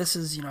 Like, yeah, this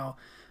is,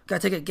 got to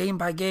take it game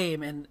by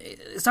game, and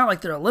it's not like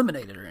they're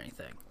eliminated or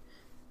anything.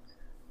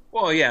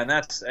 Well, yeah,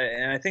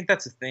 and I think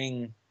that's the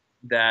thing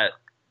that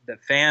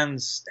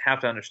fans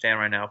have to understand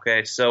right now.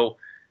 Okay, so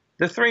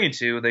they're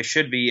 3-2. They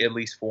should be at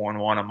least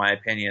 4-1, in my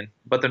opinion,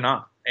 but they're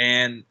not.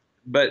 And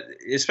but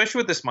especially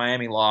with this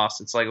Miami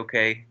loss, it's like,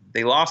 okay,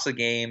 they lost the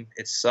game.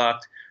 It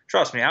sucked.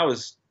 Trust me, I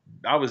was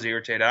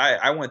irritated.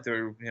 I went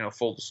through,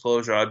 full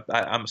disclosure,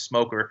 I'm a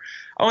smoker.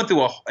 I went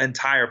through an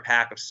entire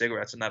pack of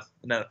cigarettes in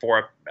that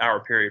 4-hour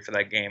period for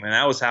that game, and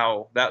that was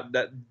how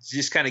that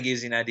just kind of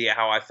gives you an idea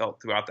how I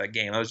felt throughout that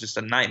game. That was just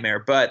a nightmare.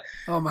 But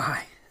oh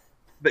my.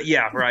 But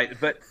yeah, right.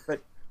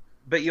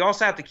 But you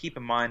also have to keep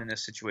in mind in a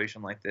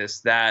situation like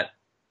this that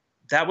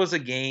was a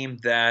game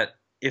that,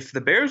 if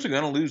the Bears are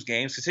going to lose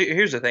games, because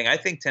here's the thing, I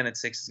think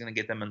 10-6 is going to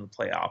get them in the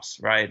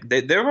playoffs, right?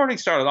 They've already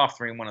started off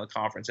 3-1 in the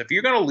conference. If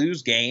you're going to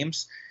lose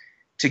games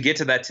to get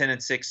to that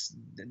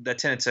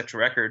 10-6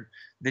 record,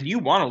 then you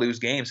want to lose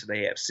games to the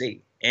AFC.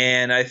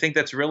 And I think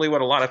that's really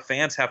what a lot of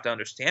fans have to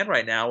understand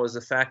right now, is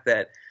the fact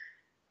that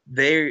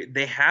they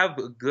have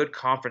a good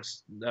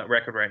conference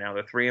record right now.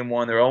 They're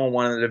 3-1. They're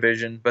 0-1 in the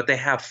division, but they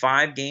have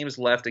 5 games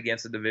left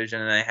against the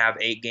division, and they have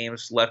 8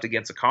 games left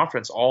against the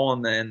conference, all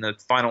in the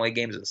final 8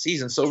 games of the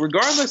season. So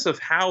regardless of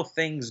how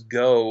things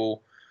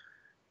go,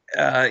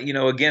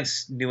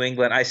 against New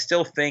England, I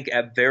still think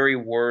at very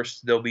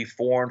worst they'll be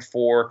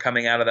 4-4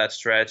 coming out of that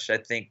stretch. I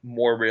think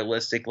more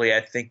realistically,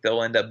 I think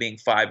they'll end up being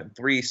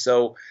 5-3.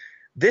 So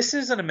this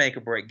isn't a make or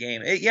break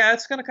game.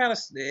 It's going to kind of,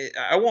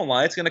 I won't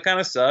lie, it's going to kind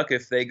of suck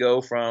if they go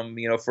from,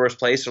 first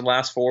place for the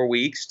last 4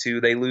 weeks to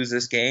they lose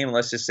this game.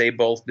 Let's just say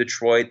both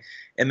Detroit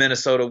and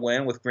Minnesota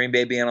win, with Green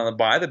Bay being on the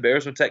bye. The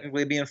Bears would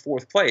technically be in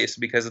 4th place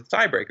because of the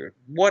tiebreaker.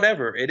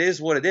 Whatever. It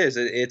is what it is.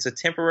 It's a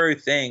temporary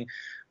thing,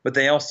 but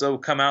they also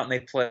come out and they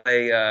play,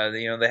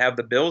 they have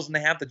the Bills and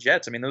they have the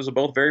Jets. I mean, those are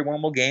both very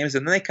winnable games,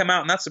 and then they come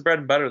out and that's the bread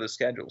and butter of the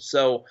schedule.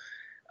 So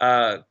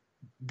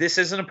this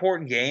is an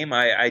important game.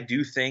 I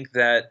do think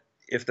that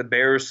if the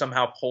Bears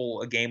somehow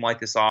pull a game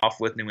like this off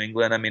with New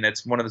England, I mean,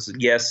 it's one of those,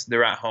 yes,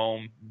 they're at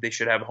home. They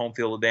should have a home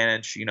field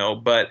advantage,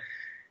 but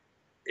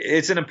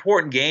it's an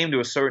important game to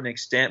a certain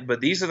extent.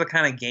 But these are the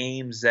kind of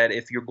games that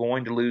if you're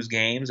going to lose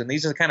games, and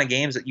these are the kind of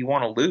games that you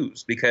want to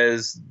lose,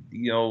 because,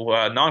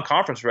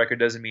 non-conference record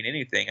doesn't mean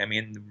anything. I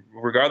mean,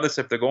 regardless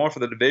if they're going for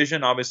the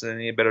division, obviously they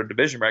need a better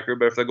division record.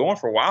 But if they're going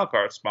for a wild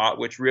card spot,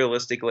 which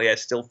realistically I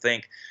still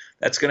think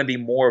that's going to be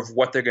more of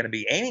what they're going to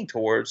be aiming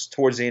towards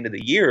the end of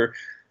the year,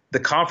 the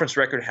conference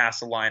record has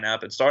to line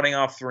up, and starting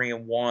off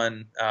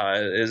 3-1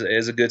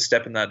 is a good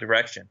step in that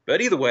direction.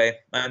 But either way,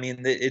 I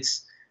mean,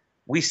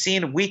 we've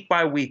seen week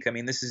by week. I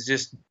mean, this is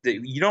just,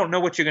 you don't know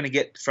what you're going to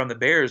get from the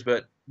Bears,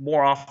 but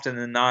more often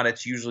than not,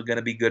 it's usually going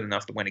to be good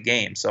enough to win a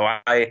game. So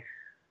I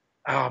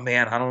don't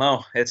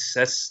know.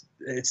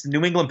 It's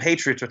New England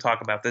Patriots we're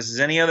talking about. This is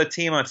any other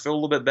team, I'd feel a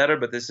little bit better,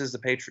 but this is the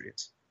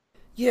Patriots.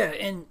 Yeah,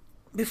 and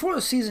before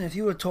the season, if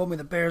you would have told me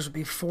the Bears would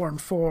be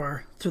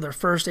 4-4 through their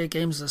first 8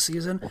 games of the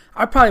season,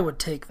 I probably would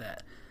take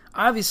that.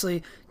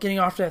 Obviously, getting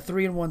off that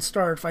 3-1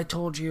 start, if I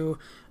told you,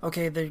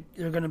 okay, they're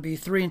going to be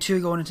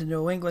 3-2 going into the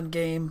New England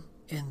game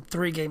and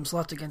 3 games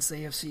left against the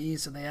AFC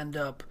East, and they end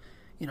up,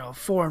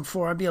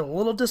 4-4, I'd be a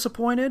little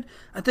disappointed.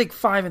 I think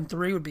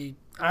 5-3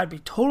 I'd be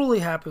totally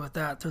happy with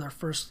that through their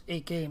first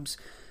 8 games,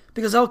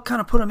 because they'll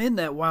kind of put them in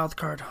that wild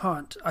card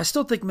hunt. I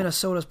still think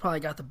Minnesota's probably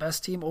got the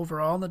best team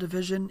overall in the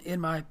division, in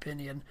my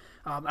opinion.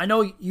 I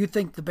know you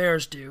think the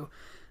Bears do,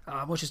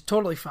 which is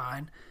totally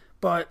fine,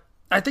 but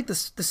I think the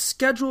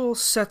schedule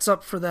sets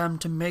up for them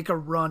to make a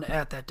run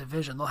at that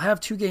division. They'll have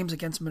 2 games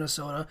against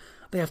Minnesota.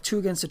 They have 2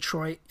 against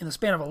Detroit in the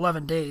span of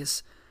 11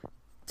 days,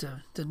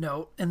 to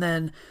note. And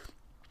then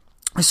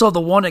I saw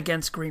the 1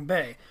 against Green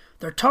Bay.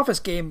 Their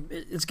toughest game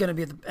is going to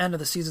be at the end of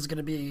the season is going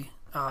to be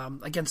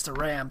against the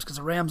Rams, because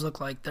the Rams look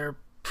like they're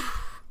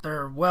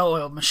a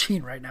well-oiled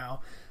machine right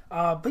now.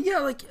 But yeah,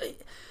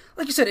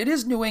 like you said, it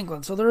is New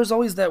England, so there is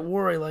always that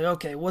worry, like,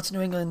 okay, what's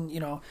New England,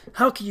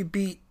 how can you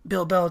beat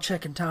Bill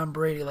Belichick and Tom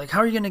Brady? Like, how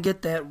are you going to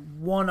get that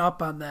one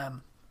up on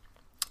them?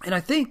 And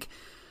I think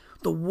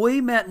the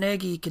way Matt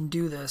Nagy can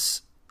do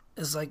this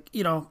is, like,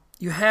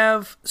 you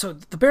have, so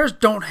the Bears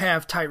don't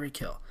have Tyreek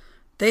Hill.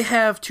 They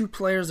have 2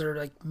 players that are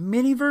like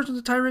mini versions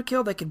of Tyreek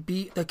Hill that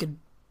could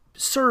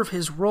serve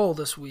his role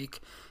this week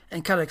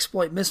and kind of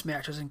exploit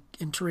mismatches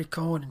in Tariq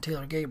Cohen and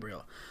Taylor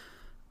Gabriel.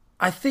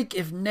 I think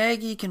if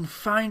Nagy can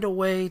find a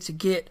way to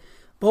get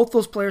both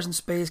those players in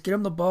space, get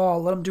them the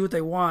ball, let them do what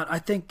they want, I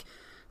think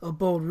it'll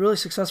bode really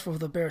successful for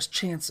the Bears'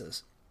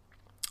 chances.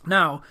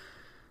 Now,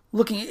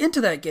 looking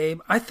into that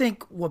game, I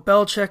think what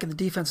Belichick and the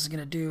defense is going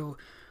to do,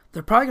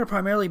 they're probably going to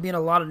primarily be in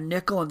a lot of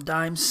nickel and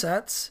dime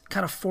sets,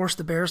 kind of force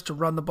the Bears to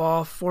run the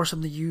ball, force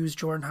them to use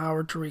Jordan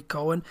Howard, Tariq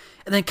Cohen,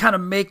 and then kind of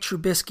make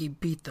Trubisky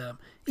beat them.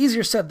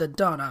 Easier said than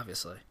done,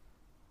 obviously.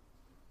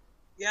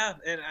 Yeah,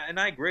 and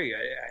I agree.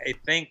 I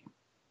think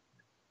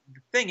the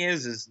thing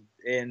is,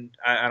 and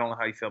I don't know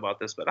how you feel about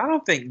this, but I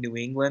don't think New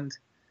England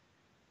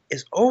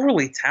is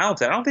overly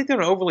talented. I don't think they're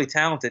an overly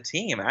talented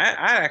team. I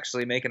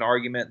actually make an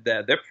argument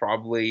that they're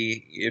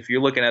probably, if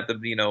you're looking at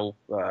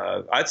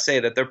the, I'd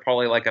say that they're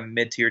probably like a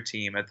mid-tier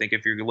team. I think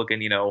if you're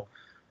looking,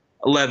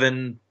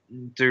 11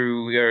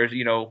 through, or,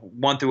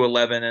 1 through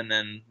 11, and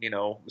then,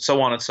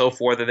 so on and so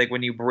forth. I think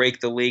when you break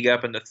the league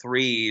up into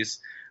threes,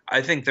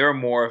 I think they're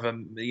more of a,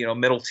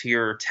 middle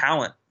tier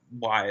talent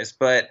wise,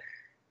 but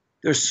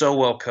They're so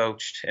well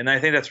coached, and I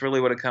think that's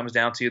really what it comes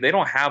down to. They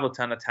don't have a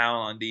ton of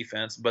talent on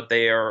defense, but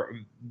they're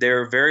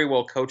very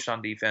well coached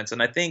on defense.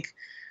 And I think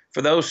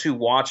for those who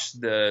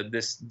watched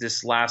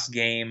this last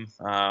game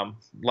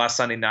last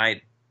Sunday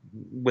night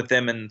with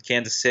them in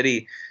Kansas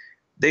City,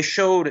 they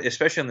showed,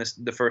 especially in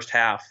the first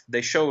half,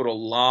 they showed a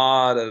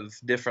lot of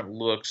different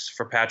looks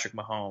for Patrick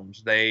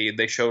Mahomes.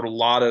 They showed a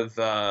lot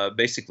of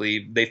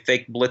basically they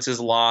faked blitzes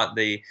a lot.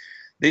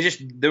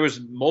 There was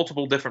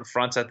multiple different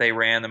fronts that they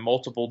ran and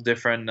multiple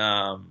different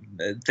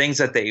things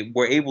that they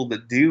were able to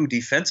do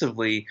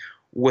defensively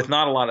with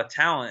not a lot of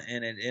talent,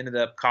 and it ended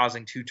up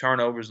causing 2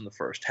 turnovers in the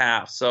first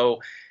half.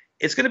 So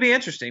it's going to be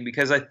interesting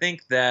because I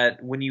think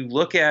that when you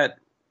look at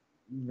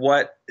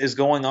what is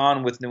going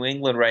on with New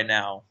England right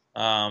now,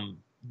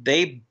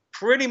 they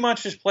pretty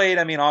much just played.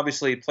 I mean,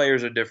 obviously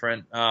players are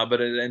different, but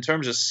in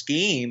terms of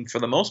scheme, for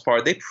the most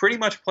part, they pretty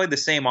much played the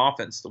same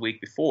offense the week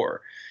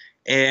before.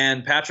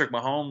 And Patrick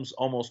Mahomes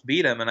almost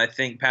beat him, and I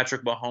think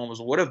Patrick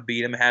Mahomes would have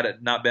beat him had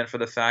it not been for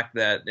the fact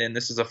that, and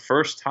this is a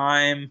first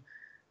time,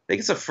 I think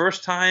it's the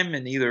first time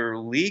in either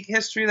league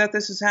history that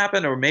this has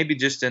happened, or maybe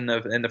just in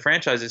the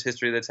franchise's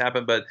history that's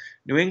happened, but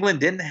New England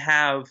didn't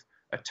have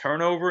a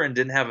turnover and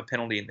didn't have a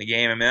penalty in the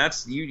game. I mean,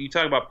 that's you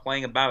talk about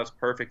playing about as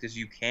perfect as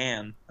you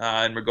can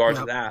in regards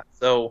to that.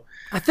 So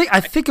I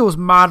think it was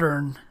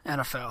modern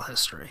NFL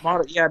history.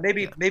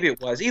 Maybe it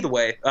was. Either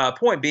way,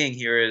 point being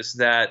here is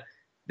that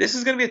this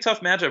is going to be a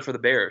tough matchup for the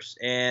Bears.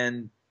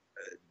 And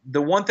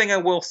the one thing I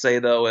will say,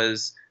 though,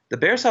 is the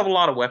Bears have a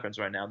lot of weapons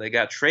right now. They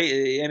got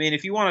Trey. I mean,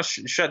 if you want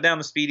to shut down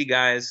the speedy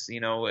guys, and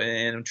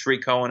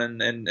Tariq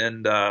Cohen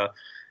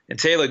and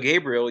Taylor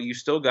Gabriel, you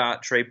still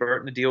got Trey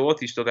Burton to deal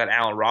with. You still got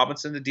Allen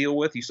Robinson to deal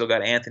with. You still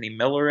got Anthony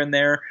Miller in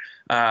there.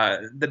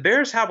 The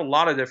Bears have a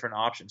lot of different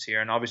options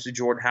here, and obviously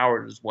Jordan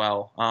Howard as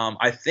well.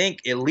 I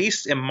think, at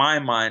least in my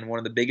mind, one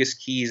of the biggest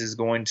keys is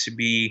going to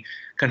be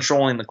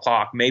controlling the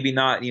clock. Maybe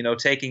not,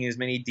 taking as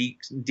many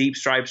deep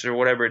stripes or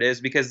whatever it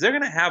is, because they're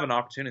going to have an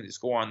opportunity to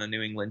score on the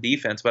New England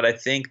defense. But I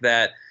think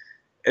that,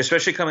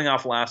 especially coming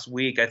off last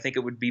week, I think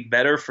it would be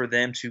better for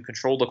them to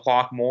control the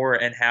clock more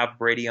and have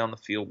Brady on the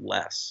field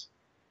less.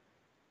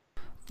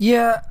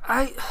 Yeah,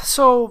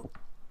 so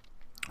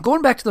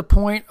going back to the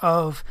point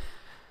of,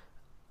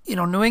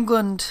 New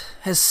England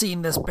has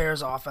seen this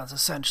Bears offense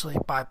essentially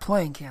by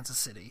playing Kansas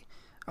City.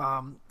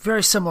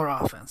 Very similar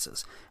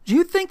offenses. Do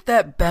you think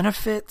that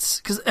benefits?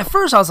 Because at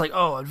first I was like,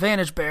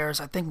 advantage Bears.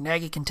 I think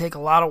Nagy can take a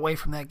lot away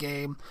from that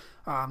game.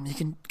 He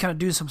can kind of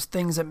do some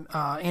things that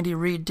Andy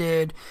Reid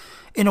did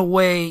in a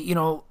way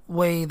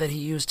that he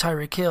used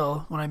Tyreek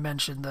Hill when I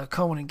mentioned the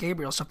Cohen and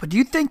Gabriel stuff. But do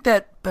you think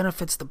that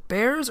benefits the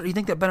Bears, or do you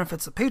think that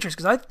benefits the Patriots?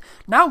 Because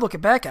now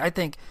looking back, I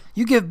think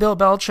you give Bill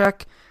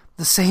Belichick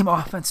the same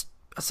offense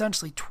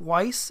essentially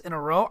twice in a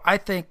row, I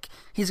think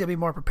he's going to be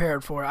more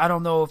prepared for it. I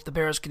don't know if the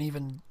Bears can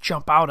even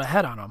jump out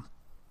ahead on him.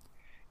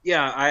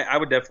 Yeah, I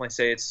would definitely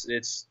say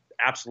it's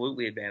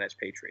absolutely advantage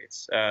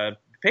Patriots.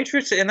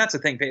 Patriots, and that's the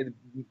thing,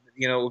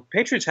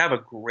 Patriots have a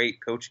great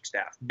coaching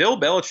staff. Bill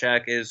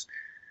Belichick is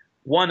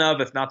one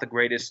of, if not the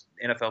greatest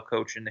NFL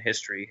coach in the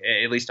history,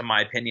 at least in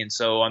my opinion.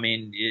 So, I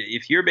mean,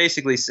 if you're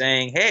basically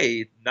saying,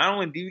 hey, not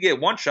only do you get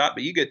one shot,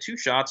 but you get 2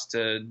 shots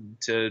to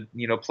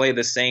play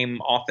the same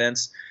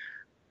offense,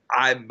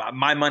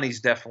 my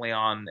money's definitely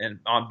on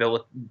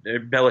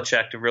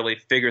Belichick to really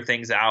figure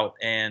things out.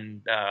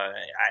 And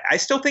I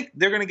still think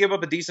they're going to give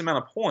up a decent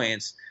amount of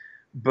points,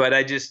 but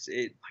like I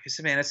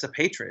said, man, it's the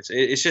Patriots.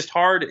 It's just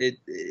hard.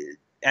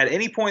 At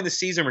any point in the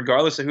season,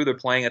 regardless of who they're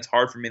playing, it's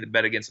hard for me to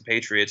bet against the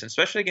Patriots, and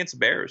especially against the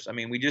Bears. I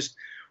mean, we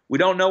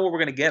don't know what we're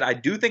going to get. I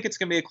do think it's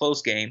going to be a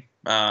close game,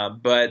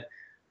 but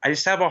I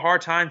just have a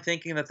hard time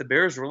thinking that the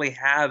Bears really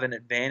have an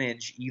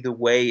advantage either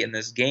way in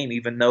this game,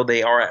 even though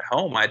they are at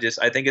home. I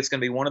think it's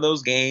going to be one of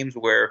those games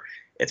where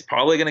it's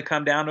probably going to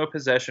come down to a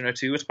possession or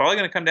two. It's probably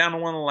going to come down to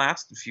one of the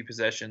last few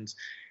possessions.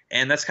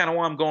 And that's kind of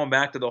why I'm going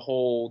back to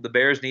the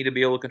Bears need to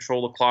be able to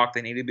control the clock.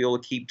 They need to be able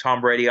to keep Tom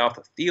Brady off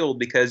the field,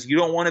 because you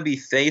don't want to be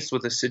faced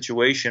with a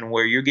situation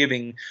where you're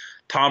giving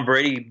Tom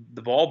Brady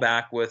the ball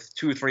back with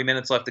 2 or 3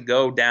 minutes left to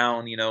go,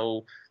 down,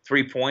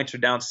 3 points or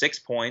down 6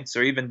 points,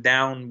 or even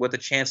down with a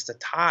chance to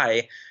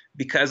tie,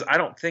 because I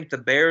don't think the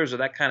Bears are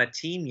that kind of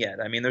team yet.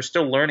 I mean, they're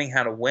still learning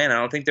how to win. I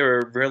don't think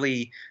they're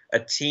really a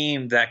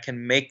team that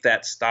can make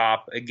that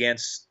stop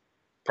against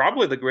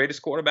probably the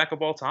greatest quarterback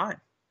of all time.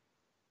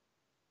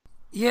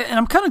 Yeah, and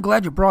I'm kind of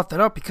glad you brought that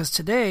up, because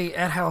today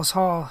at Hallis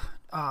Hall,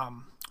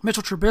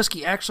 Mitchell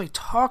Trubisky actually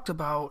talked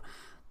about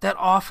that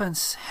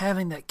offense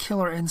having that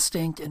killer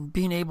instinct and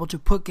being able to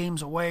put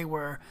games away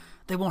where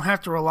they won't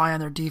have to rely on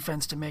their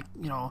defense to make,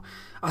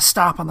 a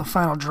stop on the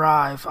final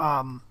drive.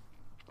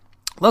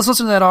 Let's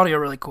listen to that audio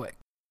really quick.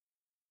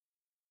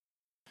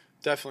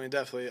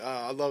 Definitely.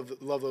 I love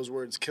those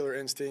words, killer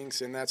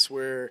instincts, and that's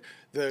where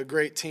the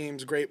great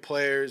teams, great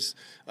players,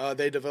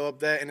 they develop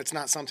that, and it's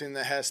not something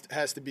that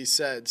has to be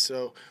said.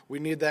 So we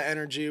need that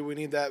energy, we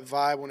need that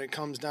vibe when it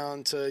comes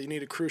down to you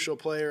need a crucial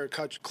player, a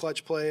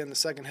clutch play in the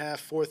second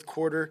half, fourth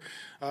quarter.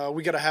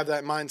 We got to have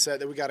that mindset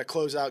that we got to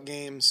close out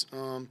games,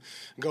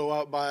 go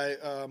out by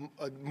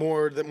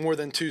more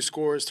than 2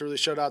 scores to really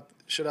shut out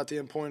the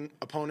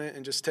opponent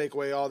and just take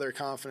away all their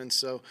confidence.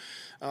 So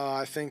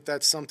I think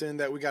that's something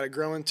that we got to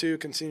grow into,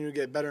 continue to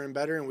get better and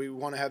better, and we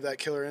want to have that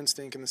killer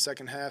instinct in the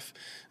second half,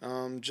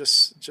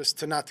 just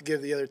to not to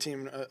give the other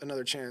team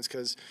another chance,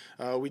 because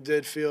we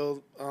did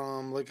feel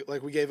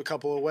like we gave a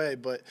couple away,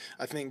 but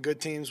I think good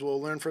teams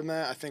will learn from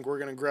that. I think we're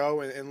going to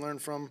grow and learn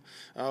from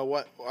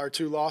what our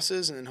 2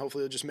 losses, and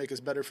hopefully it'll just make us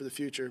better for the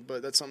future,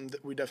 but that's something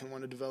that we definitely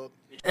want to develop.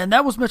 And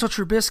that was Mitchell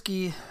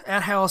Trubisky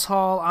at Halas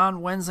Hall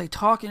on Wednesday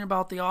talking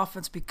about the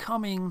offense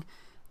becoming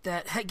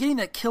getting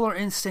that killer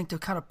instinct to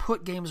kind of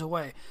put games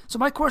away. So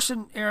my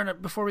question, Aaron,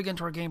 before we get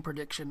into our game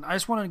prediction, I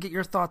just wanted to get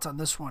your thoughts on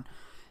this one.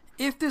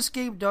 If this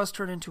game does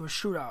turn into a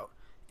shootout,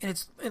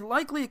 and it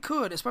likely it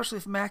could, especially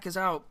if Mac is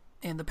out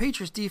and the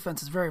Patriots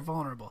defense is very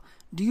vulnerable,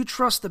 do you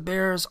trust the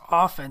Bears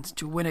offense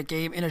to win a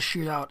game in a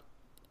shootout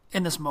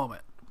in this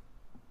moment?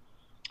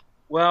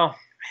 Well,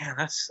 man,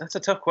 that's a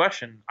tough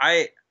question.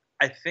 I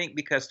think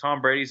because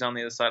Tom Brady's on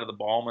the other side of the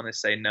ball, I'm going to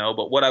say no.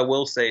 But what I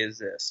will say is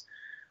this.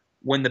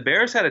 When the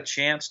Bears had a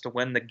chance to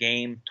win the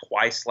game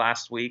twice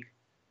last week,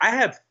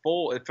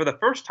 for the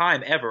first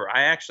time ever,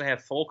 I actually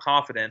had full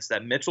confidence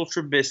that Mitchell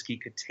Trubisky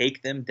could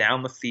take them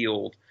down the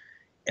field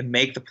and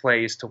make the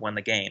plays to win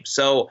the game.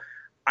 So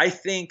I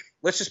think,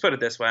 let's just put it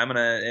this way. And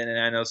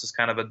I know this is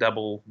kind of a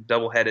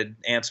double-headed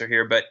answer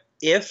here, but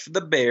if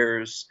the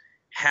Bears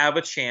have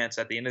a chance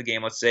at the end of the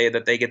game, let's say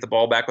that they get the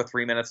ball back with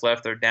 3 minutes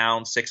left, they're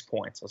down 6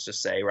 points, let's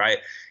just say, right?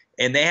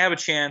 And they have a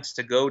chance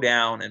to go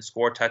down and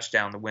score a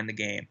touchdown to win the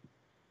game.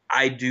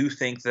 I do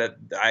think that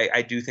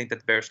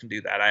the Bears can do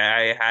that.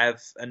 I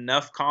have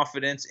enough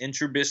confidence in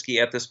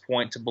Trubisky at this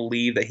point to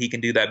believe that he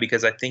can do that,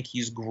 because I think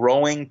he's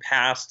growing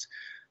past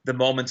the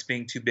moments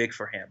being too big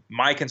for him.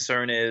 My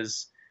concern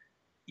is,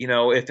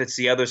 if it's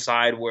the other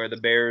side where the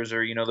Bears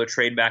are, they're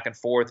trading back and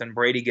forth and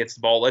Brady gets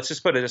the ball. Let's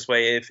just put it this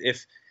way.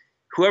 If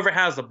whoever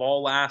has the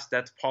ball last,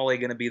 that's probably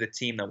going to be the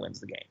team that wins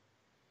the game.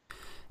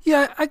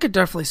 Yeah, I could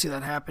definitely see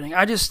that happening.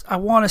 I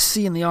want to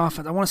see in the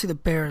offense, I want to see the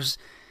Bears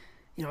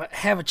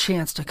have a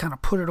chance to kind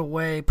of put it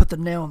away, put the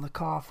nail in the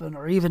coffin,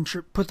 or even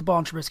put the ball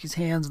in Trubisky's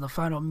hands in the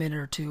final minute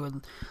or two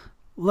and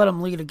let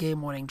him lead a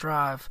game-winning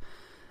drive.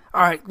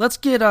 All right, let's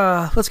get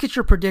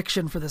your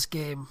prediction for this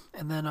game,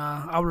 and then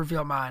I'll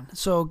reveal mine.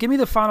 So give me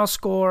the final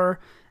score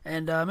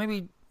and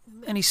maybe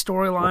any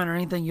storyline or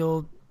anything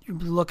you'll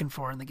be looking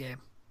for in the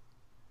game.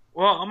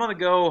 Well, I'm going to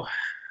go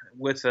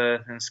with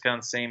and it's kind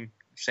of the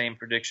same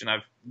prediction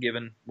I've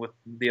given with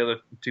the other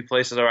 2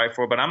 places I write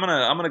for, but I'm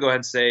gonna go ahead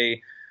and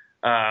say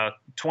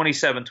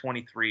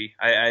 27-23.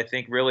 I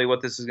think really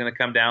what this is going to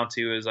come down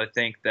to is I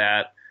think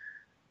that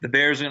the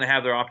Bears are going to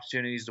have their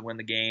opportunities to win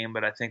the game,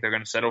 but I think they're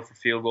going to settle for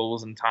field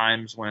goals in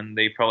times when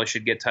they probably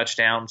should get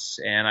touchdowns.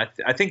 And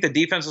I think the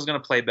defense is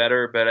going to play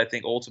better, but I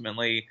think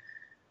ultimately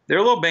they're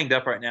a little banged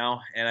up right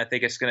now, and I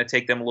think it's going to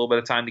take them a little bit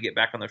of time to get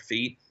back on their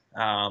feet.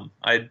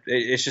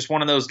 It's just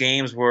one of those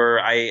games where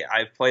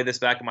I've played this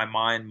back in my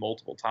mind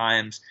multiple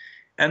times,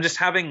 and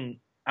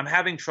I'm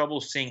having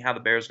trouble seeing how the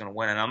Bears are going to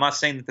win. And I'm not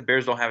saying that the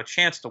Bears don't have a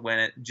chance to win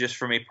it. Just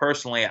for me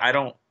personally, I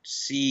don't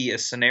see a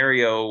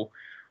scenario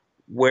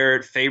where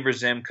it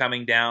favors them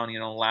coming down, the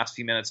last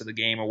few minutes of the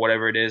game or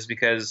whatever it is,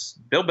 because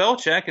Bill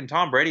Belichick and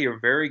Tom Brady are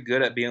very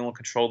good at being able to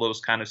control those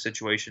kind of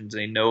situations.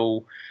 They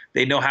know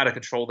how to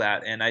control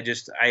that. And I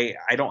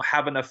don't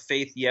have enough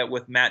faith yet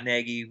with Matt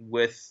Nagy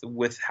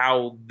with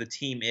how the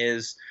team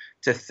is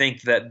to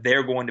think that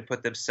they're going to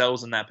put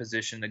themselves in that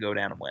position to go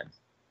down and win.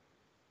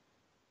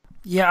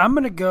 Yeah, I'm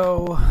going to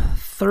go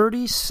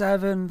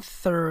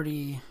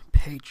 37-30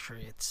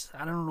 Patriots.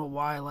 I don't know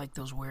why I like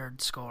those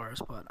weird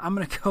scores, but I'm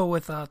going to go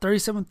with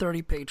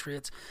 37-30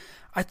 Patriots.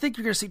 I think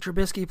you're going to see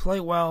Trubisky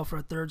play well for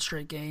a 3rd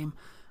straight game.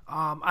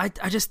 I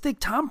just think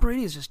Tom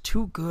Brady is just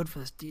too good for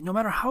this. No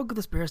matter how good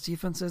this Bears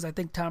defense is, I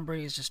think Tom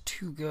Brady is just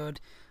too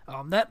good.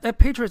 That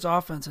Patriots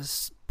offense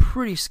is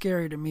pretty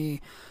scary to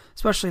me,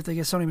 especially if they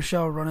get Sony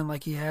Michel running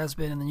like he has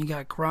been, and then you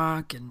got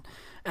Gronk and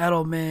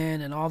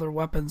Edelman and all their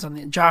weapons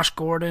on Josh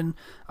Gordon.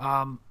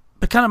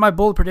 But kind of my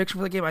bold prediction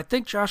for the game, I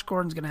think Josh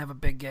Gordon's going to have a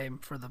big game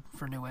for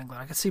New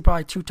England. I can see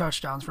probably 2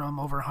 touchdowns from him,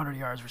 over 100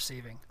 yards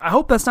receiving. I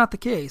hope that's not the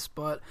case,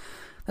 but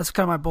that's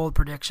kind of my bold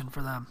prediction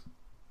for them.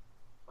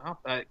 Well,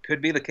 it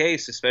could be the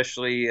case,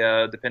 especially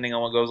depending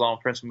on what goes on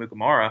with Prince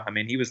Amukamara. I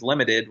mean, he was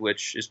limited,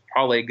 which is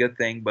probably a good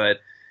thing, but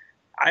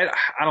I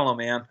don't know,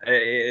 man.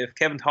 If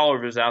Kevin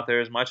Tolliver's out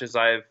there, as much as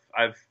I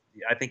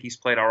think he's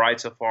played all right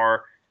so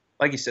far,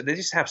 like you said, they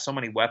just have so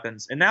many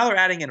weapons, and now they're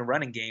adding in a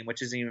running game,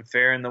 which isn't even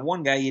fair. And the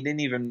one guy you didn't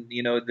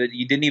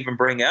even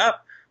bring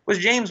up was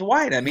James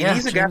White. I mean,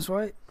 he's a guy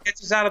who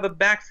gets us out of the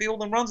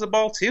backfield and runs the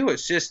ball too.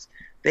 It's just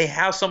they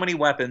have so many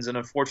weapons, and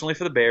unfortunately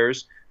for the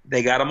Bears,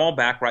 they got them all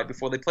back right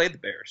before they played the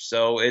Bears.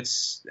 So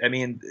hats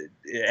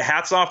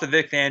off to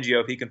Vic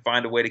Fangio if he can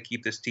find a way to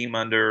keep this team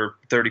under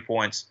 30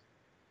 points.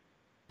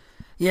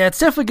 Yeah, it's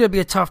definitely going to be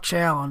a tough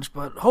challenge,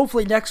 but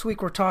hopefully next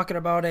week we're talking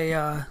about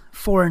a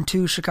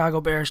 4-2 Chicago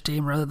Bears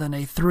team rather than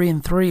a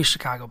 3-3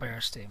 Chicago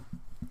Bears team.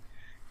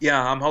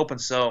 Yeah, I'm hoping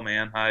so,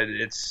 man.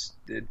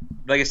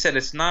 Like I said,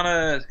 it's not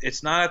at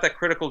that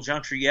critical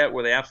juncture yet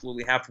where they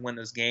absolutely have to win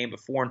this game. But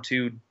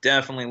 4-2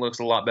 definitely looks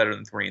a lot better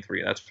than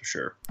 3-3. That's for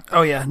sure.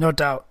 Oh yeah, no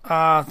doubt.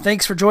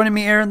 Thanks for joining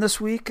me, Aaron,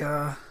 this week.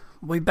 We'll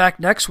be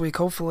back next week.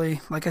 Hopefully,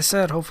 like I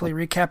said,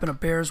 recapping a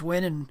Bears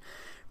win and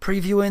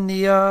previewing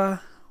the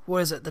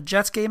the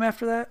Jets game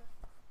after that.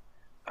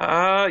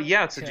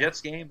 Yeah, it's a Jets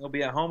game. They'll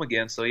be at home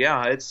again. So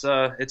yeah, it's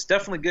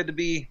definitely good to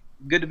be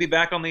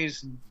back on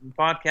these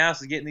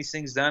podcasts and getting these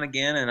things done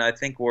again. And I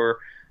think we're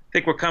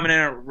coming in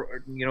at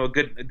a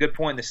good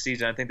point this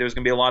season. I think there's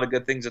going to be a lot of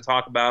good things to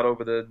talk about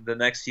over the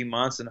next few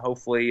months, and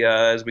hopefully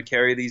as we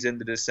carry these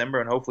into December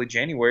and hopefully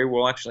January,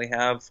 we'll actually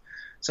have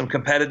some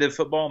competitive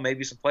football,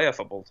 maybe some playoff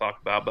football to talk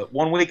about. But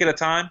 1 week at a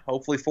time.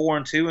 Hopefully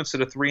 4-2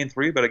 instead of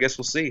 3-3. But I guess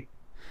we'll see.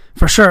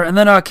 For sure. And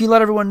then can you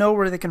let everyone know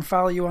where they can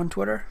follow you on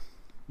Twitter?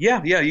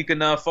 Yeah. You can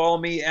follow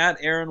me at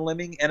Aaron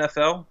Leming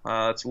NFL.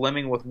 It's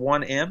Leming with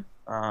 1 M.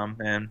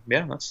 And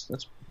yeah, that's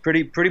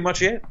pretty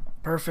much it.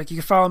 Perfect. You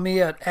can follow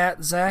me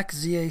at Zach,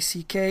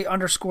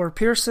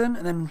 ZACK_Pearson,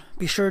 and then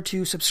be sure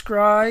to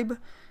subscribe,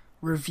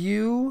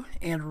 review,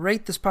 and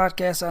rate this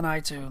podcast on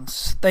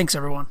iTunes. Thanks,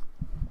 everyone.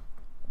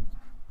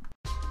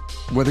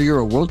 Whether you're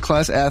a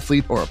world-class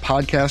athlete or a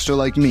podcaster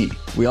like me,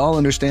 we all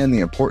understand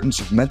the importance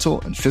of mental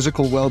and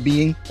physical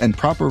well-being and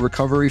proper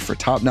recovery for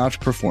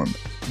top-notch performance.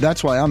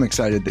 That's why I'm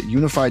excited that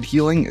Unified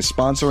Healing is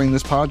sponsoring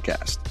this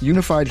podcast.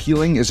 Unified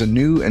Healing is a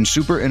new and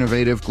super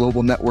innovative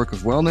global network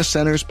of wellness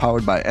centers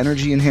powered by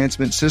Energy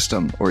Enhancement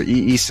System, or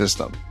EE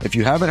System. If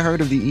you haven't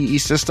heard of the EE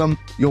System,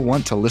 you'll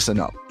want to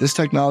listen up. This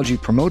technology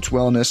promotes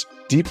wellness,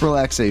 deep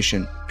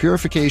relaxation,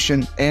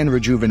 purification, and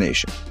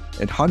rejuvenation.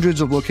 At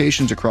hundreds of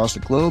locations across the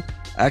globe,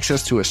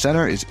 access to a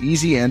center is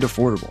easy and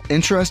affordable.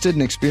 Interested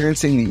in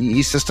experiencing the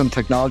EE System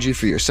technology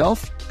for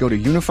yourself? Go to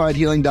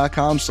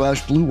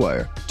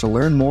unifiedhealing.com/bluewire to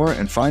learn more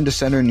and find a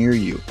center near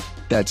you.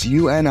 That's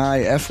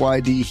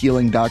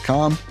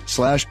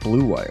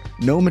unifydhealing.com/bluewire.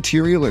 No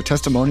material or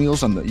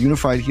testimonials on the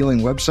Unified Healing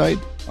website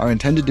are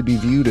intended to be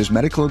viewed as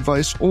medical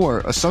advice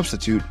or a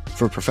substitute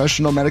for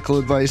professional medical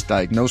advice,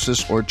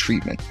 diagnosis, or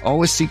treatment.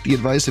 Always seek the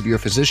advice of your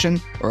physician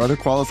or other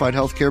qualified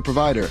healthcare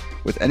provider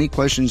with any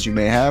questions you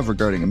may have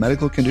regarding a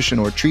medical condition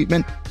or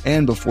treatment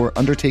and before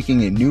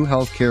undertaking a new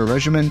healthcare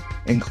regimen,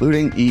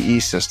 including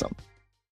EE System.